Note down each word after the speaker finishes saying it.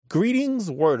Greetings,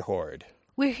 Word Horde.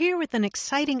 We're here with an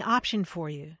exciting option for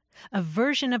you. A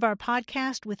version of our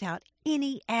podcast without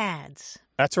any ads.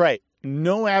 That's right.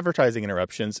 No advertising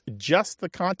interruptions, just the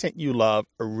content you love,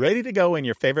 ready to go in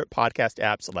your favorite podcast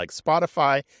apps like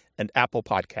Spotify and Apple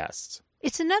Podcasts.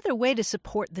 It's another way to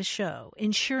support the show,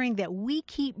 ensuring that we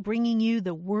keep bringing you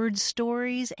the word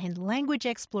stories and language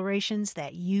explorations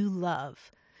that you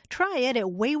love. Try it at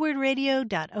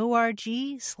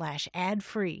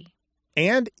waywardradio.org/ad-free.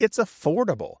 And it's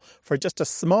affordable. For just a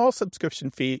small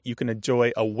subscription fee, you can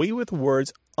enjoy A Way with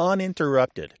Words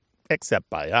uninterrupted, except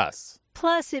by us.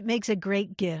 Plus, it makes a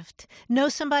great gift. Know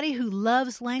somebody who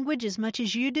loves language as much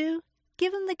as you do?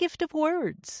 Give them the gift of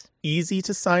words. Easy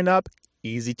to sign up,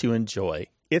 easy to enjoy.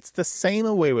 It's the same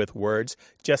A Way with Words,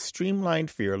 just streamlined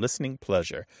for your listening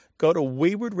pleasure. Go to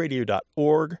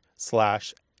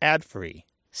waywardradio.org/ad-free.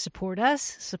 Support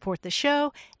us, support the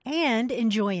show, and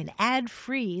enjoy an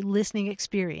ad-free listening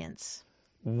experience.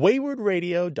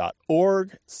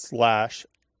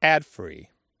 waywardradio.org/ad-free.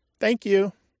 Thank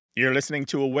you. You're listening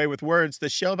to A Way with Words, the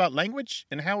show about language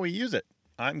and how we use it.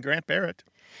 I'm Grant Barrett.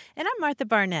 And I'm Martha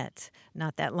Barnett.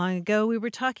 Not that long ago, we were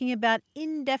talking about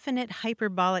indefinite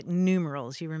hyperbolic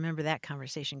numerals. You remember that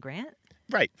conversation, Grant?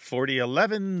 Right. 40,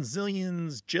 11,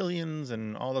 zillions, jillions,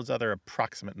 and all those other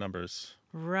approximate numbers.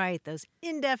 Right, those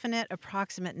indefinite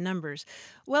approximate numbers.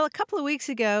 Well, a couple of weeks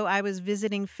ago, I was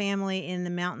visiting family in the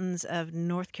mountains of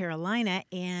North Carolina,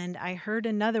 and I heard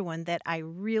another one that I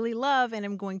really love and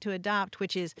am going to adopt,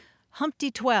 which is Humpty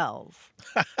 12.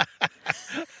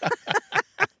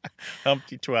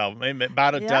 Humpty 12. Maybe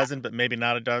about a dozen, but maybe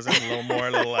not a dozen. A little more,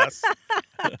 a little less.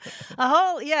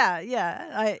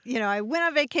 Yeah. I went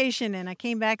on vacation and I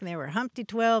came back and there were Humpty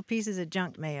 12 pieces of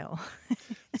junk mail.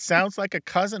 Sounds like a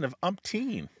cousin of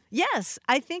umpteen. Yes,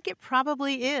 I think it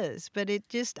probably is, but I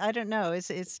don't know.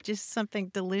 It's just something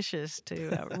delicious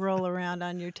to roll around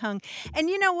on your tongue. And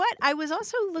you know what? I was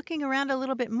also looking around a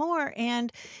little bit more, and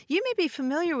you may be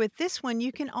familiar with this one.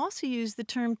 You can also use the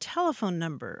term telephone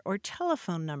number or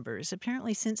telephone numbers.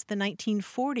 Apparently, since the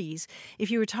 1940s, if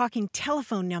you were talking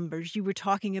telephone numbers, you were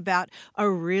talking about a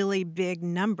really big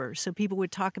number. So people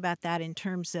would talk about that in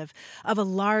terms of a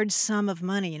large sum of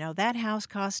money. You know, that house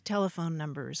costs telephone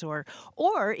numbers, or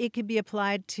it could be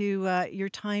applied to your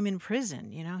time in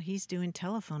prison. You know, he's doing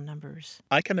telephone numbers.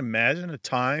 I can imagine a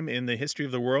time in the history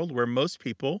of the world where most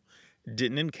people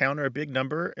didn't encounter a big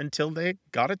number until they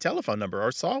got a telephone number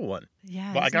or saw one.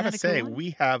 Yeah, well, I got to say,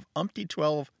 we have umpty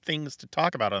 12 things to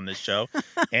talk about on this show.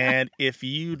 And if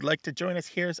you'd like to join us,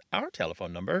 here's our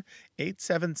telephone number,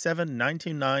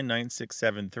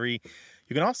 877-929-9673.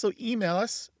 You can also email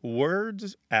us,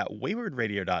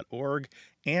 words@waywardradio.org,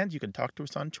 and you can talk to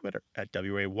us on Twitter at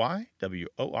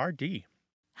WAYWORD.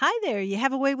 Hi there. You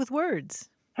have A Way with Words.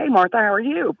 Hey, Martha. How are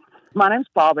you? My name's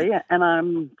Bobby, and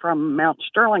I'm from Mount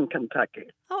Sterling, Kentucky.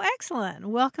 Oh, excellent.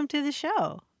 Welcome to the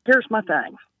show. Here's my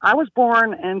thing. I was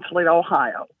born in Toledo,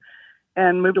 Ohio,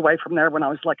 and moved away from there when I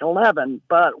was like 11.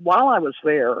 But while I was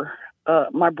there,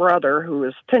 my brother, who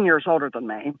is 10 years older than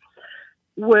me,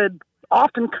 would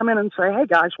often come in and say, "Hey,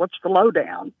 guys, what's the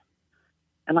lowdown?"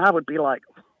 And I would be like,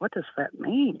 "What does that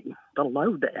mean, the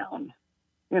lowdown?"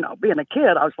 You know, being a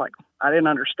kid, I was like, I didn't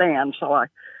understand. So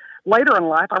later in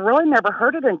life, I really never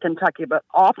heard it in Kentucky, but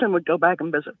often would go back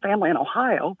and visit family in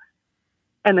Ohio.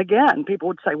 And again, people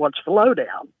would say, "What's the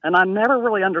lowdown?" And I never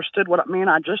really understood what it meant.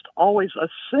 I just always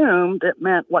assumed it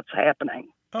meant what's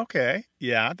happening. Okay.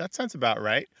 Yeah, that sounds about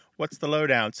right. What's the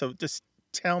lowdown? So just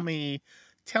tell me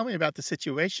about the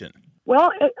situation.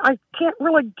 Well, I can't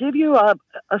really give you a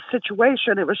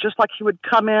situation. It was just like he would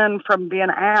come in from being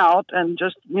out and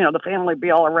just, the family would be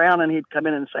all around and he'd come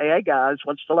in and say, "Hey, guys,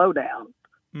 what's the lowdown?"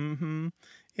 Mm-hmm.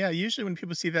 Yeah, usually when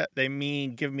people see that, they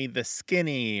mean give me the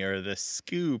skinny or the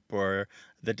scoop or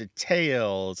the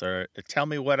details or tell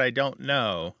me what I don't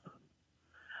know.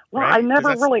 Well, right? I never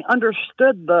really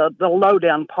understood the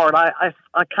lowdown part. I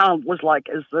kind of was like,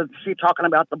 is he talking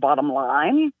about the bottom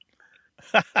line?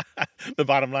 The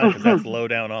bottom line, because that's low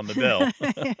down on the bill.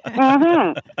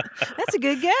 Mm-hmm. That's a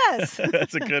good guess.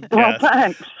 That's a good Well, guess.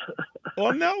 thanks.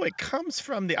 Well, no, it comes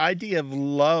from the idea of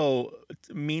low,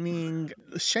 meaning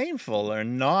shameful or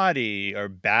naughty or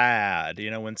bad.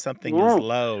 When something is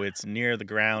low, it's near the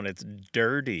ground, it's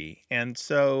dirty. And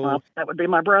so... Well, that would be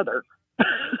my brother.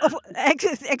 Oh,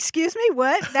 excuse me,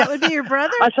 what? That would be your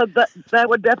brother? I said that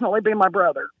would definitely be my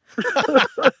brother.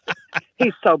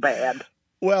 He's so bad.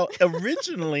 Well,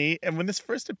 originally, and when this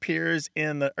first appears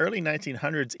in the early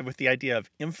 1900s with the idea of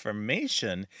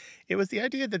information, it was the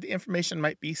idea that the information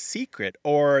might be secret,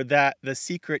 or that the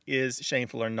secret is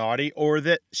shameful or naughty, or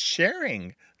that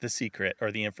sharing the secret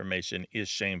or the information is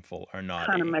shameful or Kind of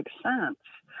naughty. makes sense.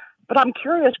 But I'm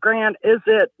curious, Grant, is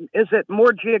it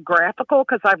more geographical?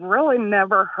 Because I've really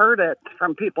never heard it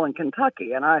from people in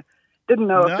Kentucky, and I didn't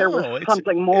know if there was No,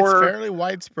 something it's more. fairly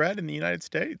widespread in the United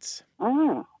States.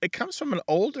 Mm. It comes from an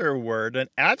older word, an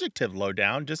adjective low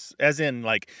down, just as in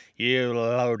like, you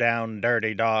low down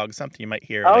dirty dog, something you might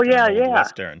hear Oh, like in yeah, an old yeah.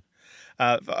 Western.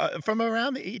 From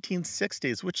around the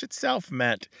 1860s, which itself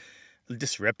meant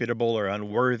disreputable or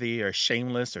unworthy or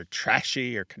shameless or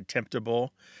trashy or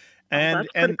contemptible. Oh, And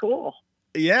that's pretty cool.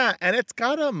 yeah, and it's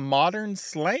got a modern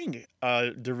slang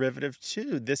derivative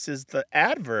too. This is the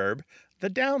adverb, the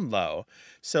down low.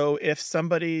 So if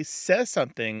somebody says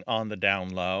something on the down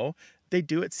low, they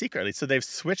do it secretly. So they've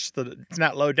switched it's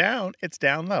not low down, it's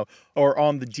down low. Or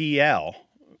on the DL,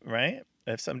 right?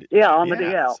 If somebody Yeah, on the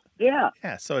yeah, DL. Yeah.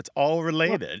 yeah, so it's all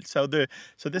related. So this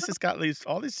has got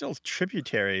all these little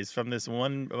tributaries from this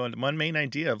one main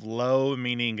idea of low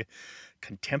meaning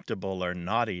contemptible or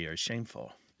naughty or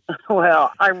shameful.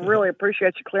 Well, I really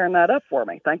appreciate you clearing that up for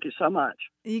me. Thank you so much.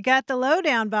 You got the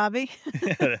lowdown, Bobby.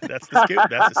 That's the scoop.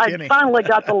 That's the skinny. I finally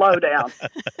got the lowdown.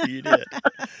 You did.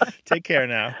 Take care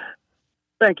now.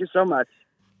 Thank you so much.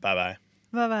 Bye-bye.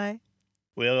 Bye-bye.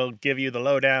 We'll give you the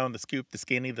lowdown, the scoop, the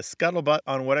skinny, the scuttlebutt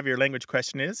on whatever your language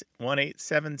question is.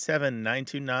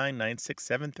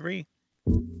 1-877-929-9673.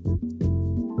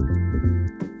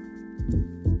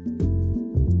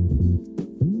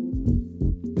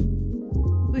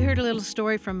 We heard a little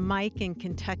story from Mike in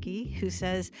Kentucky who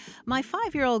says, my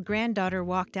 5-year-old granddaughter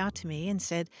walked out to me and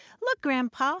said, look,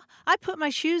 Grandpa, I put my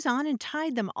shoes on and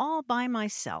tied them all by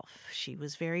myself. She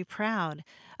was very proud.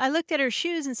 I looked at her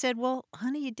shoes and said, well,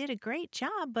 honey, you did a great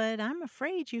job, but I'm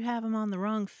afraid you have them on the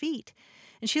wrong feet.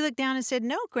 And she looked down and said,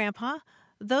 no, Grandpa,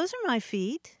 those are my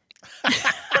feet.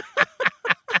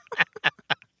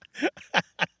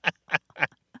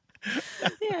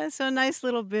 Yeah, so a nice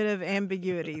little bit of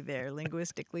ambiguity there,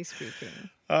 linguistically speaking.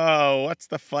 Oh, what's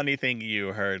the funny thing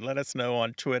you heard? Let us know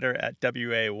on Twitter at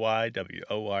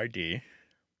WAYWORD.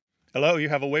 Hello, you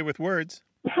have a way with words.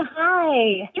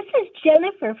 Hi, this is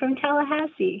Jennifer from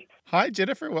Tallahassee. Hi,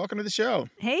 Jennifer. Welcome to the show.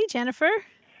 Hey, Jennifer.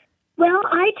 Well,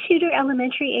 I tutor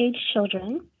elementary-age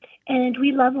children, and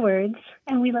we love words,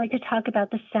 and we like to talk about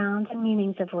the sounds and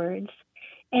meanings of words.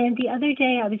 And the other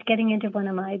day, I was getting into one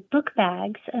of my book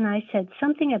bags, and I said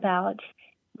something about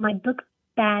my book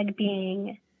bag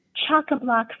being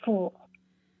chock-a-block full.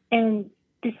 And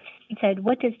this said,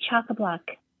 what does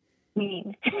chock-a-block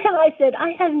mean? And I said,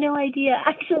 I have no idea.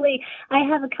 Actually, I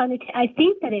have I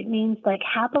think that it means like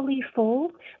happily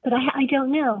full, but I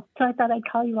don't know. So I thought I'd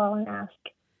call you all and ask.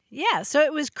 Yeah, so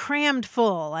it was crammed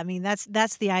full. I mean,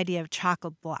 that's the idea of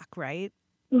chock-a-block, right?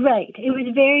 Right. It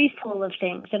was very full of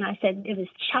things. And I said it was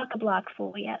chock-a-block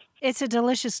full, yes. It's a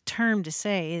delicious term to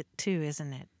say, too,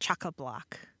 isn't it?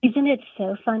 Chock-a-block. Isn't it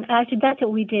so fun? Actually, that's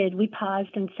what we did. We paused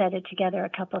and said it together a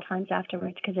couple of times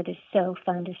afterwards because it is so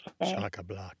fun to say.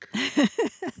 Chock-a-block.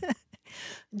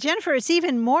 Jennifer, it's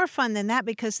even more fun than that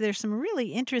because there's some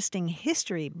really interesting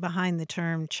history behind the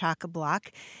term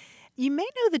chock-a-block. You may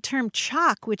know the term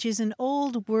chock, which is an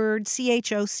old word,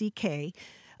 C-H-O-C-K,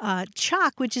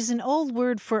 chock, which is an old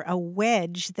word for a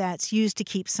wedge that's used to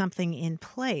keep something in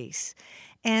place.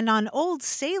 And on old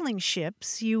sailing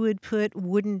ships, you would put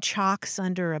wooden chocks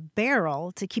under a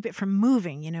barrel to keep it from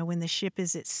moving, when the ship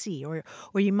is at sea. Or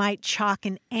you might chock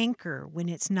an anchor when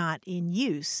it's not in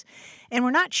use. And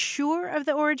we're not sure of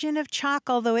the origin of chock,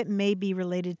 although it may be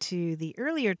related to the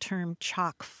earlier term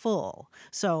chock full.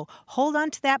 So hold on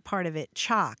to that part of it,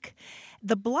 chock.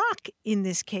 The block, in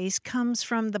this case, comes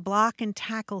from the block and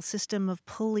tackle system of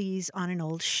pulleys on an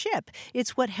old ship.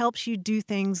 It's what helps you do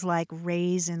things like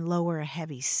raise and lower a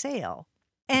heavy sail.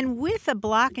 And with a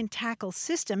block and tackle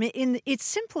system, in its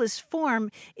simplest form,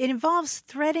 it involves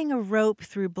threading a rope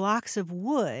through blocks of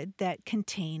wood that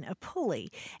contain a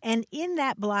pulley. And in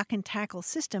that block and tackle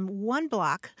system, one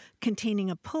block containing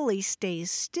a pulley stays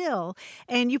still,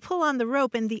 and you pull on the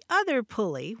rope, and the other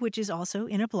pulley, which is also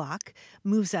in a block,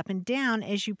 moves up and down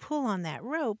as you pull on that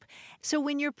rope. So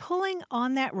when you're pulling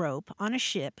on that rope on a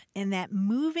ship, and that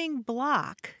moving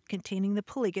block containing the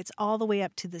pulley gets all the way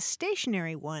up to the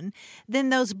stationary one, then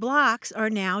those blocks are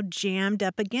now jammed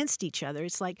up against each other.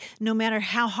 It's like no matter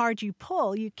how hard you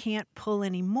pull, you can't pull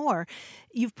anymore.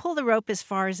 You've pulled the rope as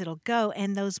far as it'll go,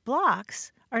 and those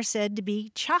blocks are said to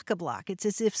be chock-a-block. It's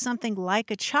as if something like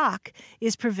a chock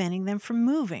is preventing them from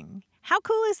moving. How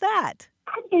cool is that?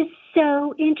 That is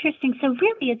so interesting. So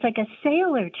really, it's like a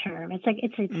sailor term. It's like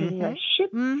it's a ship.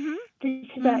 Mm-hmm. This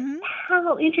is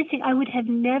how interesting. I would have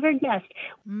never guessed.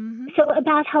 Mm-hmm. So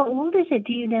about how old is it?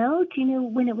 Do you know? Do you know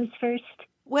when it was first?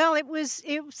 Well,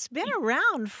 it's been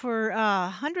around for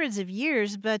hundreds of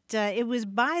years, but it was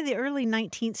by the early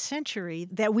 19th century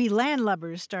that we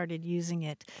landlubbers started using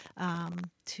it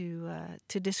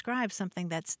to describe something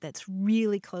that's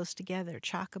really close together,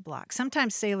 chock-a-block.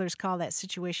 Sometimes sailors call that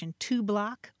situation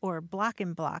two-block or block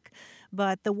and block,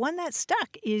 but the one that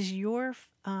stuck is your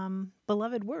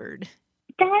beloved word.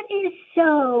 That is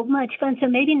so much fun. So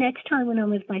maybe next time when I'm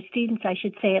with my students, I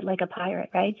should say it like a pirate,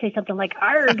 right? Say something like,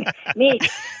 "Arg, me,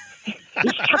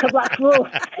 he's chock-a-block fool."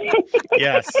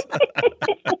 Yes.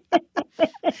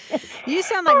 You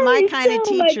sound like my kind of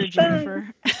teacher,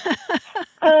 Jennifer.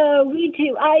 We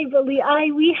do.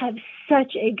 We have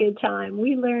such a good time.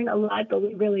 We learn a lot, but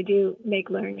we really do make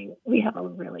learning. We have a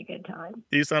really good time.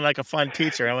 You sound like a fun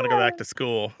teacher. I want to go back to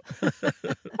school.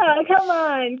 Oh, come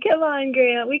on,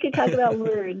 Grant. We could talk about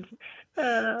words.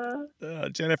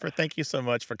 Jennifer, thank you so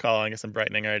much for calling us and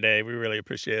brightening our day. We really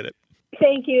appreciate it.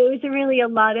 Thank you. It was really a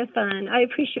lot of fun. I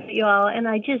appreciate you all, and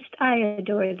I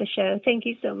adore the show. Thank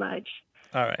you so much.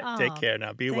 All right. Take care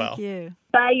now. Be well. Thank you.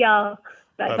 Bye, y'all.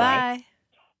 Bye.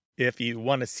 If you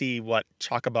want to see what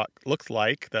chock-a-block looks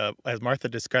like, as Martha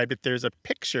described it, there's a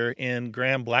picture in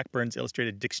Graham Blackburn's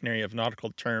Illustrated Dictionary of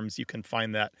Nautical Terms. You can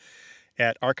find that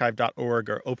at archive.org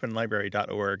or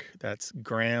openlibrary.org. That's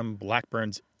Graham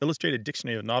Blackburn's Illustrated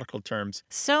Dictionary of Nautical Terms.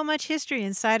 So much history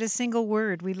inside a single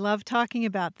word. We love talking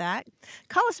about that.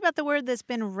 Call us about the word that's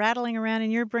been rattling around in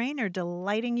your brain or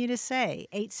delighting you to say.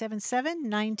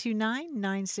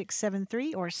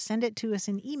 877-929-9673 or send it to us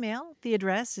in email. The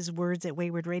address is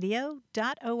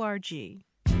words@waywardradio.org.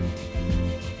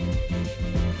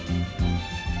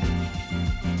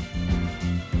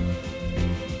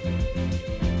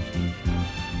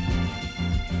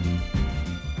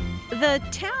 The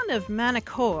town of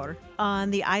Manacor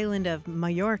on the island of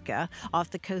Mallorca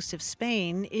off the coast of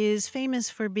Spain is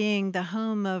famous for being the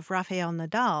home of Rafael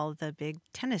Nadal, the big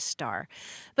tennis star.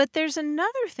 But there's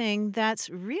another thing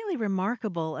that's really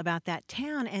remarkable about that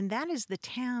town, and that is the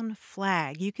town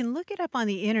flag. You can look it up on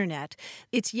the internet.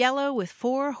 It's yellow with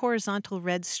 4 horizontal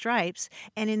red stripes,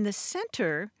 and in the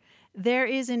center there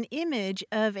is an image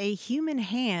of a human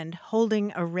hand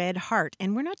holding a red heart.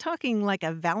 And we're not talking like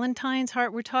a Valentine's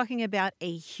heart. We're talking about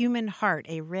a human heart,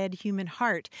 a red human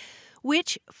heart,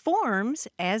 which forms,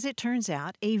 as it turns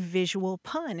out, a visual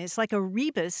pun. It's like a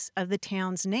rebus of the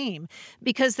town's name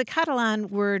because the Catalan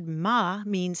word ma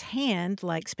means hand,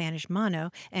 like Spanish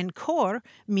mano, and cor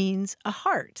means a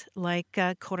heart, like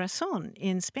corazón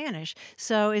in Spanish.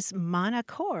 So it's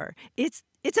Manacor. It's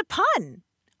a pun.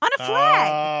 On a flag.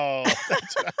 Oh,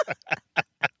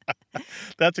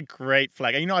 that's a great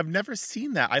flag. You know, I've never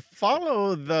seen that. I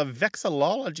follow the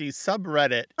vexillology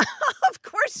subreddit. Of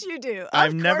course you do.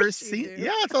 I've never seen.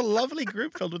 Yeah, it's a lovely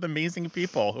group filled with amazing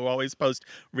people who always post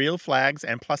real flags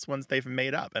and plus ones they've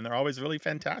made up, and they're always really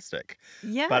fantastic.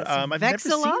 Yes, but I've never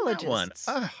seen that one.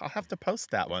 I'll have to post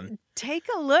that one. Take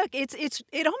a look. It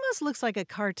almost looks like a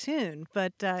cartoon,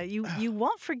 but you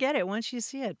won't forget it once you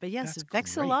see it. But yes, it's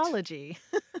vexillology.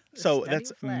 So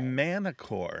that's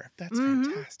Manacor. That's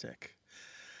fantastic.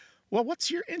 Well, what's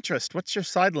your interest? What's your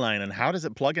sideline? And how does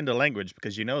it plug into language?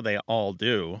 Because you know they all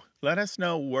do. Let us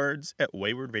know.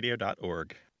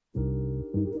 words@waywardradio.org.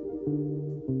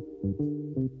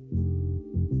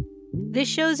 This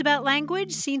show's about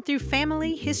language seen through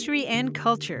family, history, and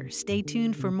culture. Stay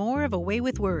tuned for more of A Way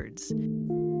with Words.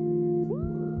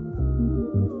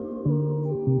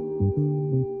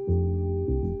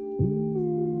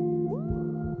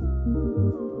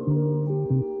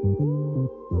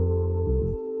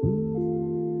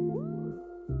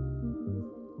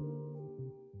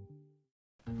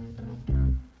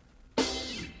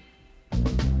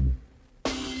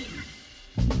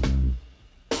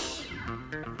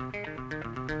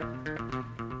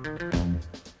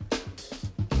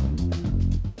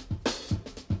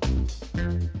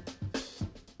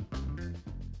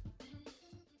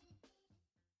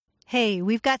 Hey,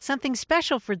 we've got something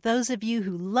special for those of you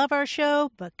who love our show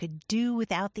but could do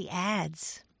without the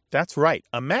ads. That's right.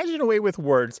 Imagine A Way with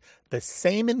Words, the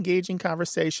same engaging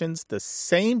conversations, the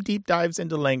same deep dives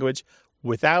into language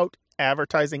without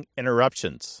advertising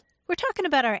interruptions. We're talking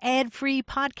about our ad-free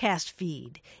podcast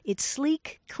feed. It's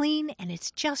sleek, clean, and it's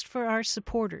just for our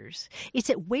supporters. It's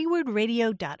at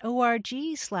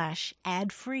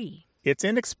waywardradio.org/ad-free. It's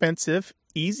inexpensive,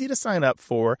 easy to sign up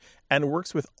for, and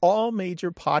works with all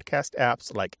major podcast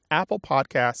apps like Apple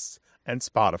Podcasts and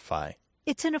Spotify.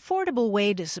 It's an affordable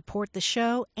way to support the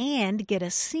show and get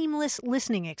a seamless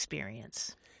listening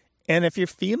experience. And if you're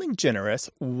feeling generous,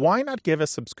 why not give a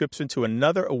subscription to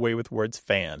another Away with Words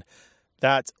fan?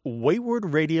 That's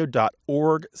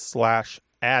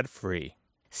waywardradio.org/ad-free.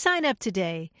 Sign up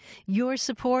today. Your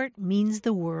support means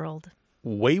the world.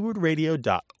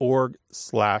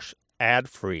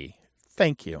 waywardradio.org/ad-free.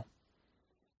 Thank you.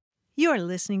 You're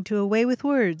listening to Away with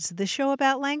Words, the show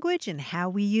about language and how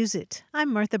we use it.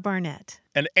 I'm Martha Barnett.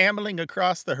 And ambling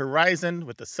across the horizon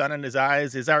with the sun in his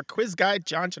eyes is our quiz guide,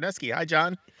 John Chinesky. Hi,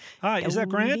 John. Hi, is that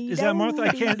Grant? Is that Martha?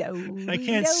 I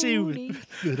can't see with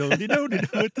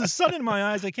the sun in my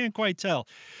eyes. I can't quite tell.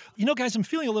 You know, guys, I'm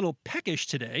feeling a little peckish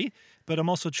today, but I'm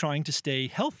also trying to stay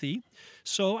healthy.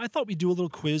 So I thought we'd do a little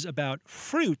quiz about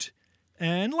fruit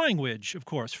and language, of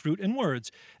course, fruit and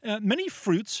words. Many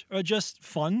fruits are just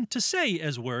fun to say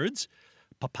as words.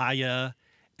 Papaya,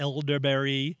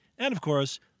 elderberry, and of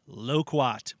course,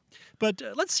 loquat. But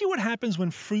let's see what happens when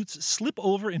fruits slip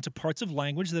over into parts of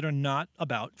language that are not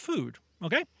about food,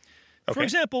 okay? For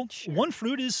example, one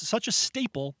fruit is such a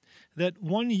staple that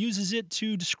one uses it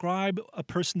to describe a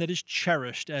person that is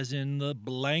cherished, as in the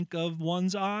blank of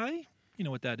one's eye. You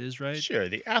know what that is, right? Sure,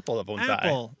 the apple of one's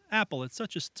eye. Apple. It's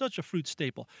such a fruit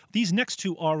staple. These next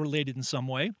two are related in some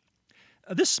way.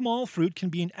 This small fruit can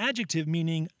be an adjective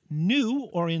meaning new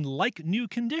or in like new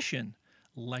condition,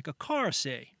 like a car,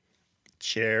 say.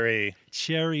 Cherry.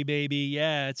 Cherry, baby.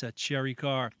 Yeah, it's a cherry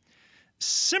car.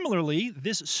 Similarly,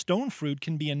 this stone fruit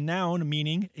can be a noun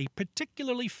meaning a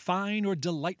particularly fine or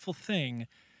delightful thing.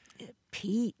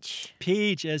 Peach.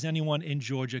 Peach, as anyone in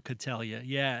Georgia could tell you.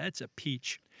 Yeah, it's a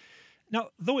peach.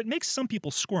 Now, though it makes some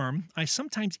people squirm, I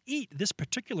sometimes eat this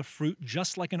particular fruit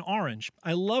just like an orange.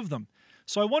 I love them.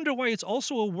 So I wonder why it's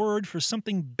also a word for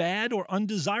something bad or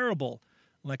undesirable,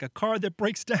 like a car that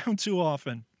breaks down too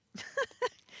often.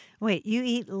 Wait, you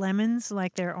eat lemons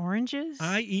like they're oranges?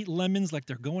 I eat lemons like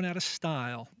they're going out of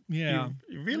style. Yeah.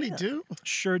 You really do?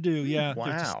 Sure do, yeah. Wow.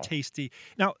 They're just tasty.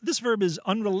 Now, this verb is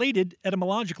unrelated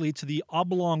etymologically to the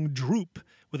oblong drupe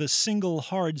with a single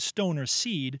hard stone or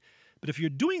seed. But if you're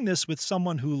doing this with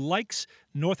someone who likes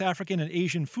North African and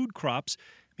Asian food crops,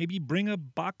 maybe bring a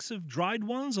box of dried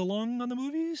ones along to the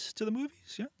movies,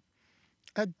 yeah?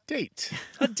 A date.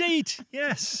 A date,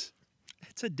 yes.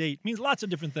 It's a date. It means lots of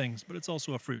different things, but it's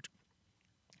also a fruit.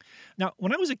 Now,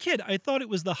 when I was a kid, I thought it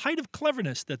was the height of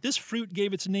cleverness that this fruit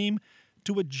gave its name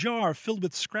to a jar filled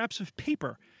with scraps of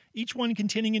paper, each one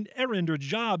containing an errand or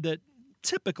job that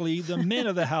typically the man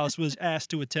of the house was asked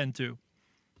to attend to.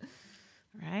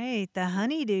 Right, the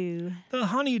honeydew. The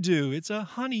honeydew. It's a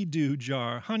honeydew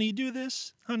jar. Honey do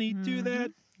this, honey do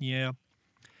that. Yeah.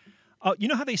 You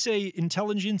know how they say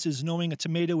intelligence is knowing a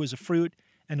tomato is a fruit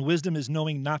and wisdom is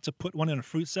knowing not to put one in a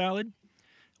fruit salad?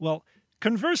 Well,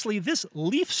 conversely, this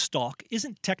leaf stalk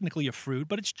isn't technically a fruit,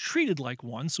 but it's treated like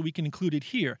one, so we can include it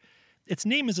here. Its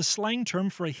name is a slang term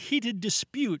for a heated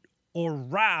dispute or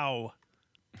row.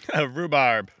 A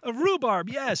rhubarb. A rhubarb,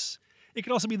 yes. It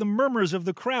could also be the murmurs of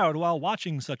the crowd while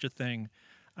watching such a thing.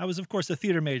 I was, of course, a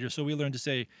theater major, so we learned to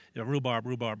say rhubarb,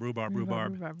 rhubarb, rhubarb,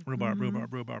 rhubarb, rhubarb,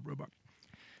 rhubarb, rhubarb, rhubarb.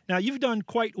 Now, you've done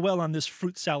quite well on this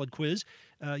fruit salad quiz.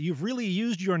 You've really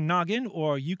used your noggin,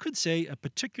 or you could say a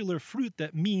particular fruit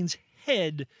that means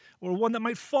head, or one that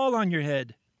might fall on your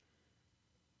head.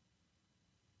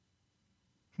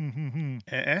 In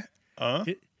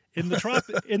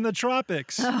the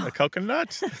tropics. A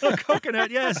coconut? A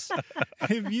coconut, yes.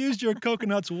 You've used your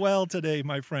coconuts well today,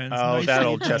 my friends. Oh, Nice that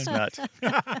old done. chestnut.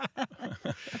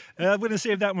 I'm going to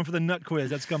save that one for the nut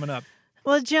quiz. That's coming up.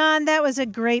 Well, John, that was a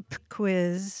grape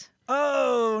quiz.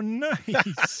 Oh,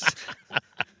 nice.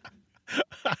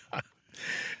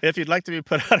 If you'd like to be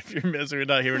put out of your misery and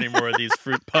not hear any more of these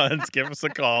fruit puns, give us a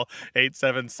call,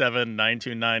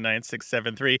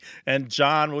 877-929-9673. And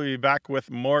John will be back with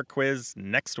more quiz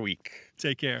next week.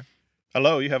 Take care.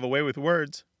 Hello, you have a way with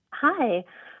words. Hi,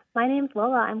 my name's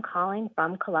Lola. I'm calling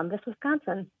from Columbus,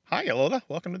 Wisconsin. Hi, Lola.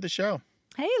 Welcome to the show.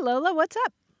 Hey, Lola, what's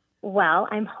up? Well,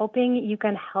 I'm hoping you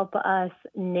can help us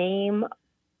name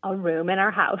a room in our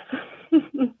house.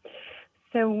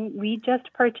 So we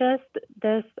just purchased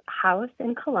this house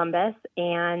in Columbus,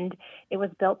 and it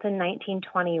was built in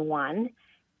 1921,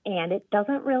 and it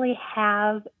doesn't really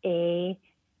have a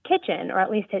kitchen, or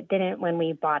at least it didn't when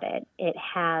we bought it. It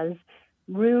has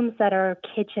rooms that are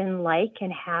kitchen-like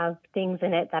and have things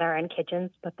in it that are in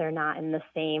kitchens, but they're not in the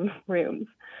same rooms.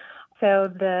 So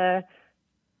the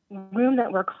room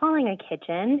that we're calling a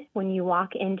kitchen, when you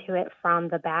walk into it from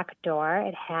the back door,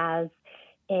 it has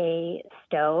a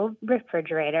stove,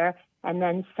 refrigerator, and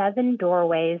then 7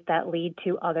 doorways that lead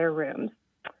to other rooms.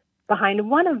 Behind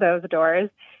one of those doors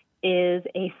is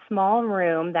a small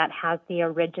room that has the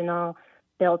original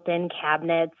built-in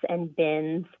cabinets and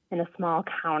bins and a small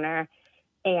counter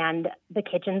and the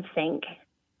kitchen sink.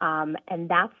 And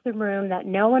that's the room that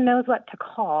no one knows what to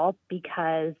call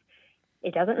because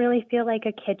it doesn't really feel like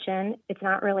a kitchen. It's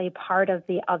not really part of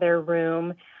the other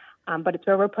room, but it's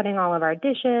where we're putting all of our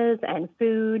dishes and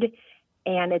food.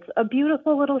 And it's a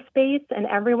beautiful little space, and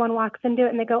everyone walks into it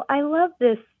and they go, I love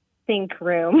this sink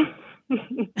room.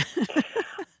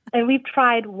 And we've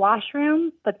tried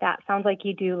washroom, but that sounds like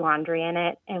you do laundry in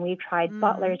it. And we've tried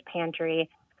butler's pantry,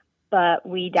 but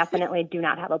we definitely do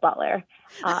not have a butler.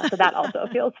 So that also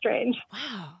feels strange.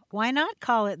 Wow. Why not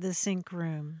call it the sink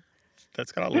room?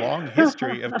 That's got a long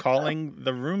history of calling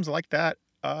the rooms like that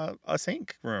a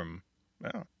sink room.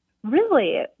 Yeah.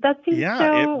 Really? That seems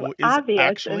so it is obvious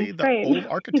actually and the strange. old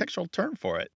architectural term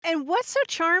for it. And what's so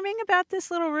charming about this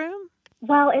little room?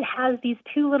 Well, it has these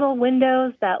two little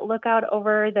windows that look out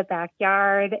over the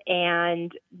backyard,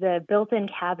 and the built-in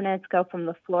cabinets go from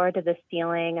the floor to the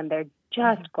ceiling, and they're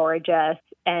just gorgeous.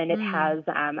 And it has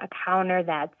a counter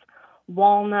that's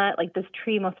walnut, like this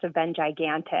tree must have been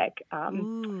gigantic.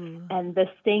 And the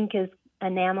sink is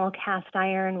enamel cast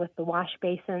iron with the wash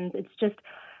basins. It's just,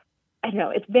 I don't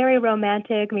know, it's very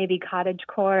romantic. Maybe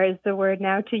cottagecore is the word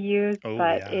now to use,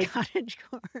 but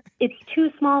it's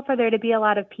too small for there to be a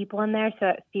lot of people in there, so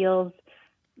it feels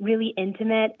really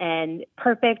intimate and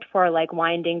perfect for like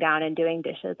winding down and doing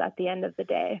dishes at the end of the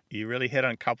day. You really hit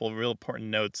on a couple of real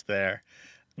important notes there.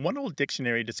 One old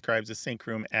dictionary describes a sink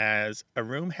room as a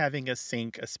room having a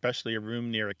sink, especially a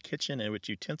room near a kitchen in which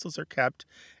utensils are kept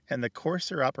and the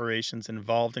coarser operations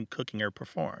involved in cooking are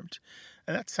performed.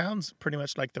 And that sounds pretty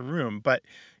much like the room, but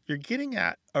you're getting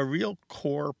at a real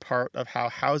core part of how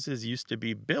houses used to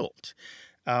be built.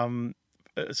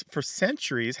 For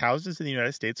centuries, houses in the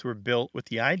United States were built with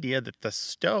the idea that the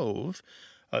stove,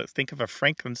 think of a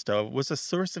Franklin stove, was a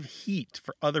source of heat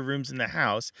for other rooms in the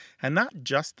house and not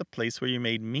just the place where you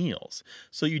made meals.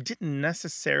 So you didn't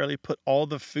necessarily put all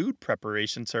the food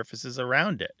preparation surfaces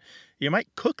around it. You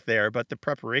might cook there, but the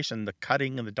preparation, the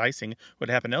cutting and the dicing would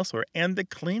happen elsewhere, and the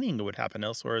cleaning would happen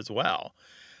elsewhere as well.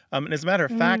 And as a matter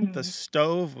of fact, the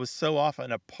stove was so often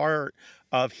a part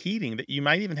of heating that you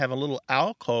might even have a little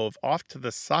alcove off to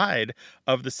the side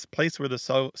of this place where the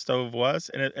stove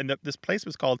was. And this place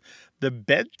was called the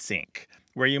bed sink,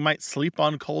 where you might sleep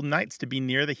on cold nights to be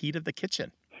near the heat of the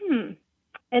kitchen.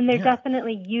 And there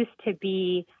definitely used to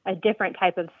be a different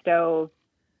type of stove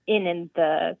in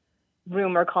the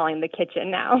room we're calling the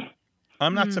kitchen now.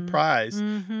 I'm not surprised.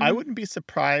 I wouldn't be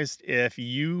surprised if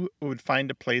you would find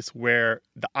a place where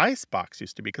the icebox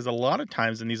used to be, because a lot of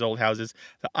times in these old houses,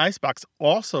 the icebox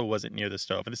also wasn't near the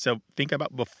stove. And so think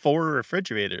about before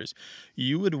refrigerators.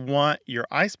 You would want your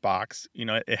icebox,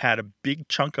 it had a big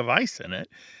chunk of ice in it,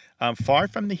 far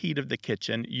from the heat of the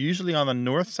kitchen, usually on the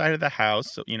north side of the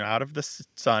house, so, out of the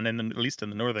sun, and at least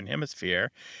in the northern hemisphere.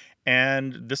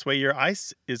 And this way your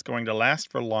ice is going to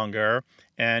last for longer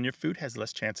and your food has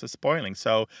less chance of spoiling.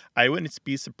 So I wouldn't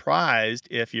be surprised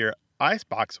if your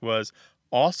icebox was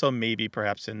also maybe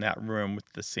perhaps in that room with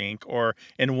the sink or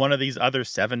in one of these other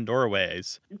 7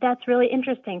 doorways. That's really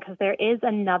interesting because there is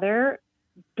another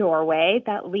doorway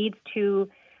that leads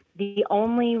to the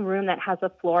only room that has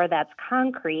a floor that's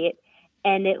concrete.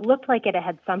 And it looked like it had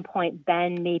at some point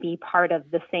been maybe part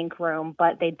of the sink room,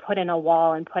 but they'd put in a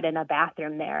wall and put in a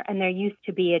bathroom there. And there used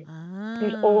to be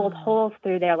there's old holes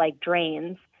through there like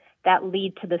drains that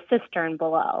lead to the cistern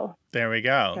below. There we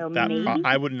go. So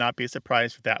I would not be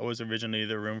surprised if that was originally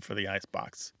the room for the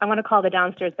icebox. I want to call the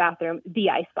downstairs bathroom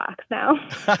the icebox now.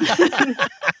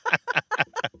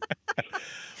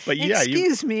 But yeah,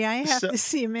 Excuse me, I have to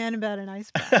see a man about an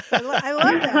icebox. I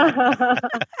love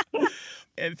that.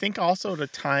 And think also at a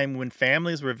time when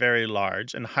families were very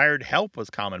large and hired help was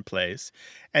commonplace,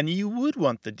 and you would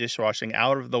want the dishwashing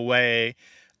out of the way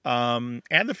and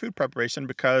the food preparation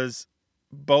because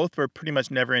both were pretty much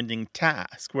never-ending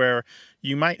tasks where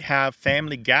you might have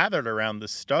family gathered around the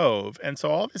stove, and so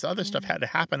all this other stuff had to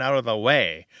happen out of the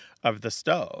way of the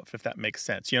stove, if that makes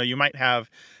sense. You might have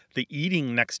the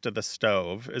eating next to the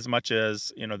stove as much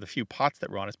as, the few pots that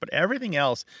were on it, but everything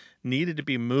else needed to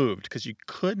be moved because you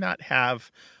could not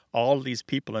have all of these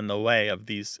people in the way of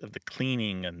the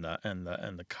cleaning and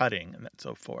the cutting and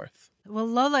so forth. Well,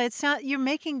 Lola, you're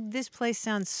making this place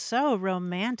sound so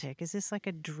romantic. Is this like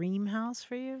a dream house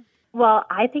for you? Well,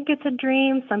 I think it's a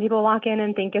dream. Some people walk in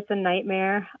and think it's a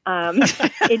nightmare.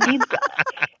 It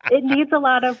It needs a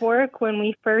lot of work. When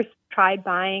we first tried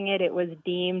buying it, it was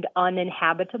deemed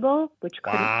uninhabitable, which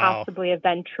couldn't possibly have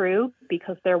been true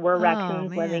because there were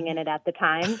raccoons living in it at the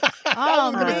time. I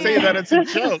was going to say that it's a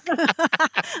joke.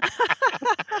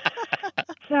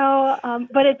 So,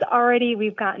 but it's already,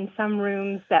 we've gotten some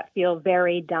rooms that feel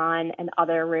very done, and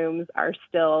other rooms are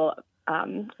still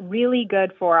really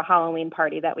good for a Halloween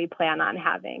party that we plan on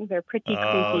having. They're pretty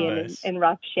creepy and in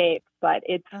rough shape, but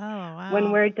it's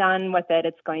when we're done with it,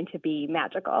 it's going to be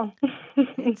magical.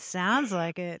 It sounds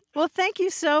like it. Well, thank you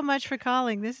so much for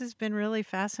calling. This has been really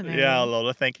fascinating. Yeah,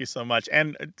 Lola, thank you so much.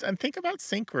 And think about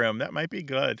Sync Room. That might be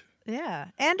good. Yeah,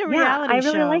 and a reality show.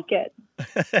 I really like it.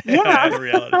 Yeah, a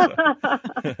reality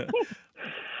show.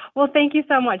 Well, thank you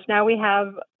so much. Now we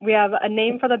have a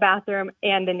name for the bathroom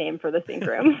and a name for the sink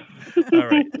room. All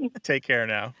right. Take care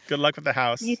now. Good luck with the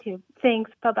house. You too.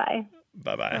 Thanks. Bye-bye.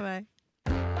 Bye-bye. Bye-bye.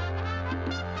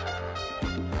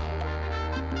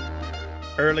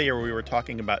 Earlier, we were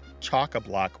talking about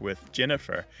Chock-a-Block with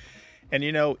Jennifer. And,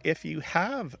 if you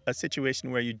have a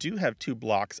situation where you do have two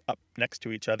blocks up next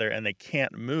to each other and they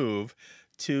can't move,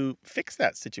 to fix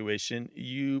that situation,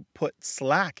 you put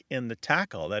slack in the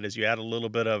tackle. That is, you add a little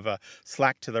bit of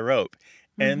slack to the rope.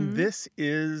 And this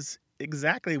is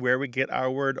exactly where we get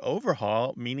our word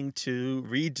overhaul, meaning to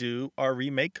redo or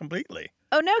remake completely.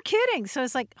 Oh, no kidding. So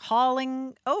it's like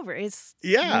hauling over.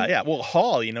 Yeah. Well,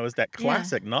 haul, is that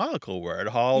classic nautical word.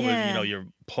 Haul is, you're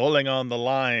pulling on the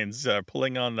lines,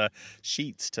 pulling on the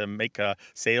sheets to make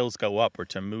sails go up or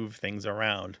to move things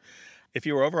around. If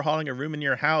you were overhauling a room in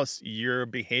your house, you're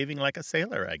behaving like a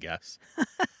sailor, I guess.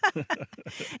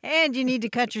 And you need to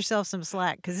cut yourself some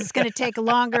slack because it's going to take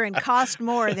longer and cost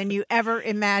more than you ever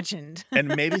imagined.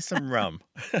 And maybe some rum.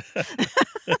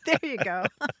 There you go.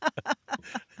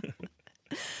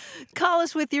 Call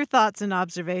us with your thoughts and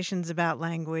observations about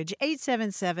language,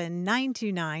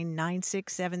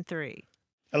 877-929-9673.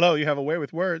 Hello, you have a way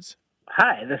with words.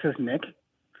 Hi, this is Nick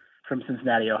from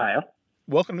Cincinnati, Ohio.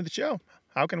 Welcome to the show.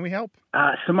 How can we help?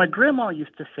 So my grandma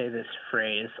used to say this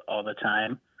phrase all the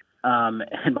time,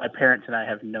 and my parents and I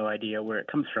have no idea where it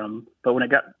comes from. But when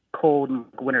it got cold in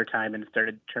wintertime and it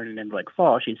started turning into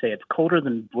fall, she'd say it's colder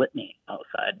than Brittany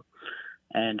outside.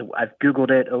 And I've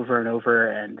Googled it over and over,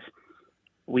 and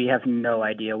we have no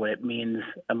idea what it means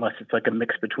unless it's like a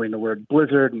mix between the word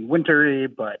blizzard and wintry,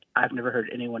 but I've never heard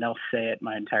anyone else say it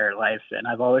my entire life, and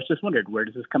I've always just wondered, where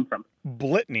does this come from?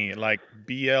 Blittney, like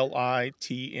Blitney?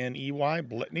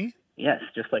 Blittney? Yes,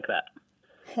 just like that.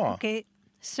 Huh. Okay,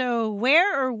 so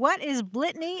where or what is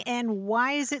Blittney, and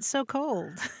why is it so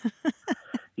cold?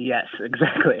 Yes,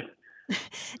 exactly.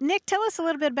 Nick, tell us a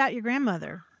little bit about your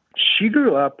grandmother. She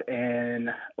grew up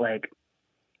in,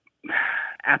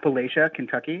 Appalachia,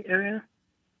 Kentucky area.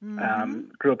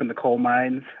 Grew up in the coal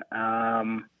mines.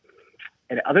 And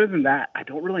other than that, I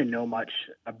don't really know much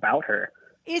about her.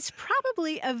 It's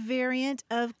probably a variant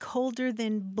of colder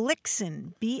than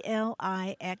Blixen,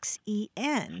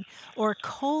 Blixen, or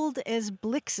cold as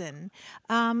Blixen,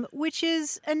 which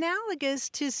is analogous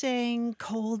to saying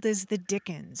cold as the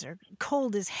Dickens or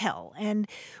cold as hell. And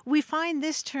we find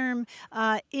this term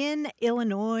in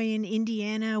Illinois, in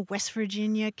Indiana, West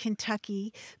Virginia,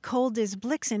 Kentucky. Cold as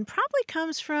Blixen probably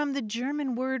comes from the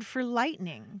German word for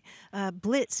lightning,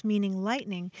 Blitz meaning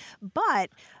lightning,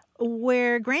 but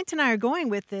where Grant and I are going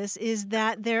with this is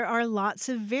that there are lots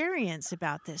of variants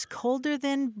about this. Colder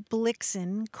than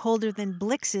Blixen, colder than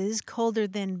Blixes, colder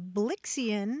than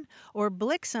Blixian or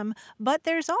Blixum, but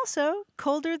there's also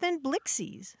colder than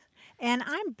Blixies. And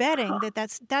I'm betting that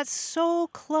that's so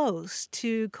close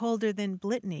to colder than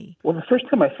Blittney. Well, the first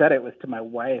time I said it was to my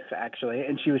wife, actually,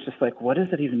 and she was just like, what does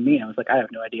it even mean? I was like, I have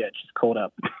no idea. It's just cold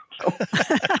up.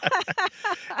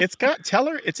 Tell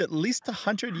her it's at least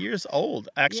 100 years old.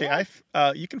 Actually,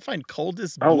 you can find cold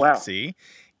as Blixie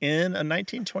in a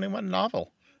 1921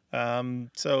 novel.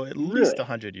 So at least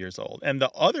 100 years old. And the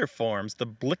other forms, the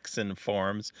Blixen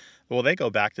forms, well, they go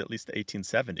back to at least the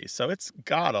 1870s. So it's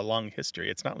got a long history.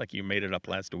 It's not like you made it up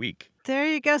last week. There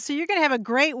you go. So you're going to have a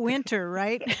great winter,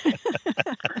 right?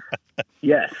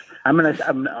 Yes.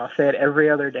 I'll say it every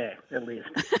other day, at least.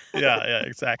 Yeah,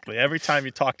 exactly. Every time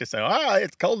you talk to someone,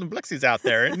 it's cold and Blixie's out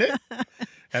there, isn't it?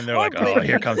 And they're like, oh,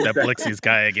 here comes that Blixie's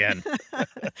guy again.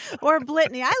 Or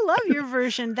Blittney. I love your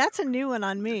version. That's a new one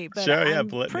on me. But I'm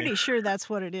Blittney. Pretty sure that's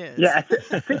what it is. Yeah,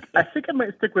 I think I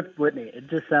might stick with Blittney. It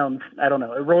just sounds, I don't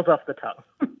know, it rolls off the tongue.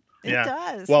 It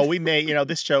does. Well, we may,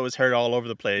 this show is heard all over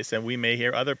the place, and we may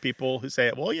hear other people who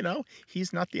say, well,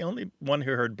 he's not the only one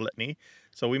who heard Blittney.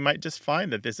 So we might just find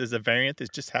that this is a variant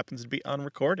that just happens to be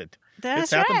unrecorded. That's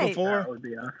it's happened before. That would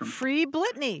be awesome. Free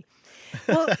Blittney.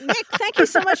 Well, Nick, thank you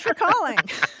so much for calling.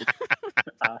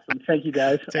 Awesome. Thank you,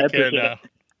 guys. I Take care appreciate now. it.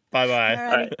 Bye-bye.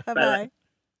 All right. Bye-bye.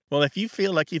 Well, if you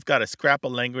feel like you've got a scrap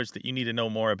of language that you need to know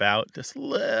more about, just a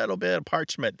little bit of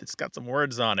parchment that's got some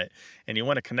words on it, and you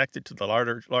want to connect it to the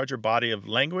larger body of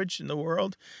language in the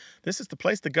world, this is the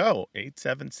place to go.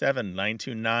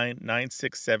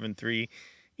 877-929-9673.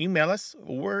 Email us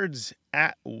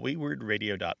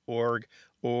words@waywardradio.org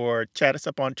or chat us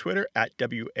up on Twitter at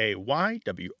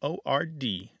WAYWORD.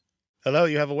 Hello,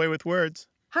 you have a way with words.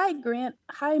 Hi, Grant.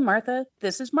 Hi, Martha.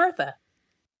 This is Martha,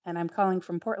 and I'm calling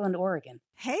from Portland, Oregon.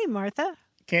 Hey, Martha.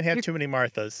 Can't have too many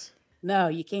Marthas. No,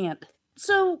 you can't.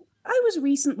 So, I was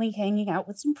recently hanging out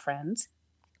with some friends,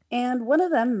 and one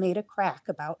of them made a crack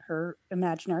about her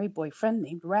imaginary boyfriend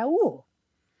named Raoul.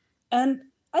 And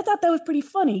I thought that was pretty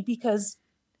funny because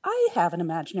I have an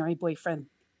imaginary boyfriend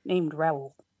named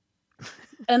Raoul.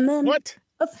 And then What?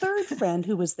 a third friend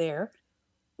who was there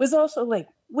was also like,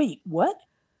 wait, what?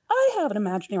 I have an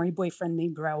imaginary boyfriend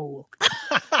named Raoul.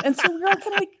 And so we were all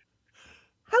kind of like,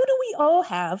 how do we all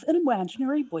have an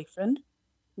imaginary boyfriend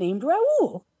named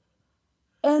Raoul?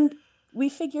 And we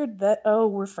figured that, oh,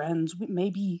 we're friends.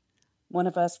 Maybe one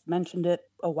of us mentioned it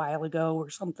a while ago or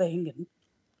something and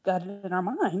got it in our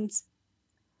minds.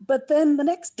 But then the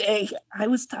next day, I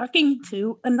was talking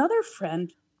to another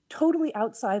friend totally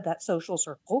outside that social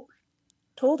circle,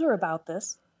 told her about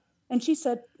this, and she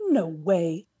said, no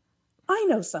way. I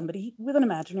know somebody with an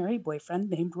imaginary boyfriend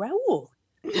named Raoul.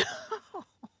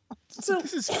 So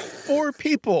this is 4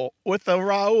 people with a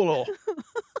Raoul.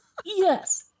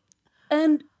 Yes.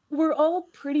 And we're all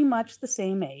pretty much the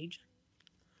same age.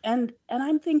 And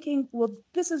I'm thinking, well,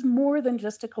 this is more than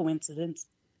just a coincidence.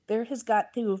 There has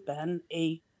got to have been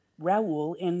a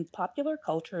Raoul in popular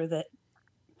culture that,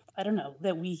 I don't know,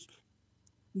 that we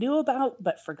knew about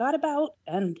but forgot about.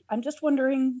 And I'm just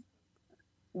wondering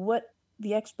what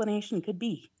the explanation could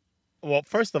be. Well,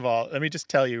 first of all, let me just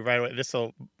tell you right away, this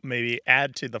will maybe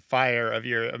add to the fire of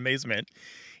your amazement,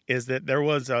 is that there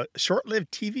was a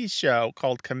short-lived TV show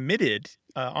called Committed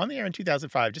on the air in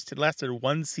 2005. It lasted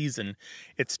 1 season.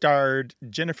 It starred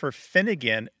Jennifer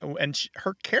Finnegan, and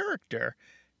her character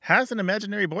has an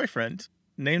imaginary boyfriend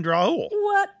named Raoul.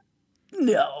 What?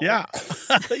 No. Yeah.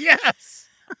 Yes.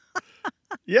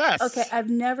 Yes. Okay, I've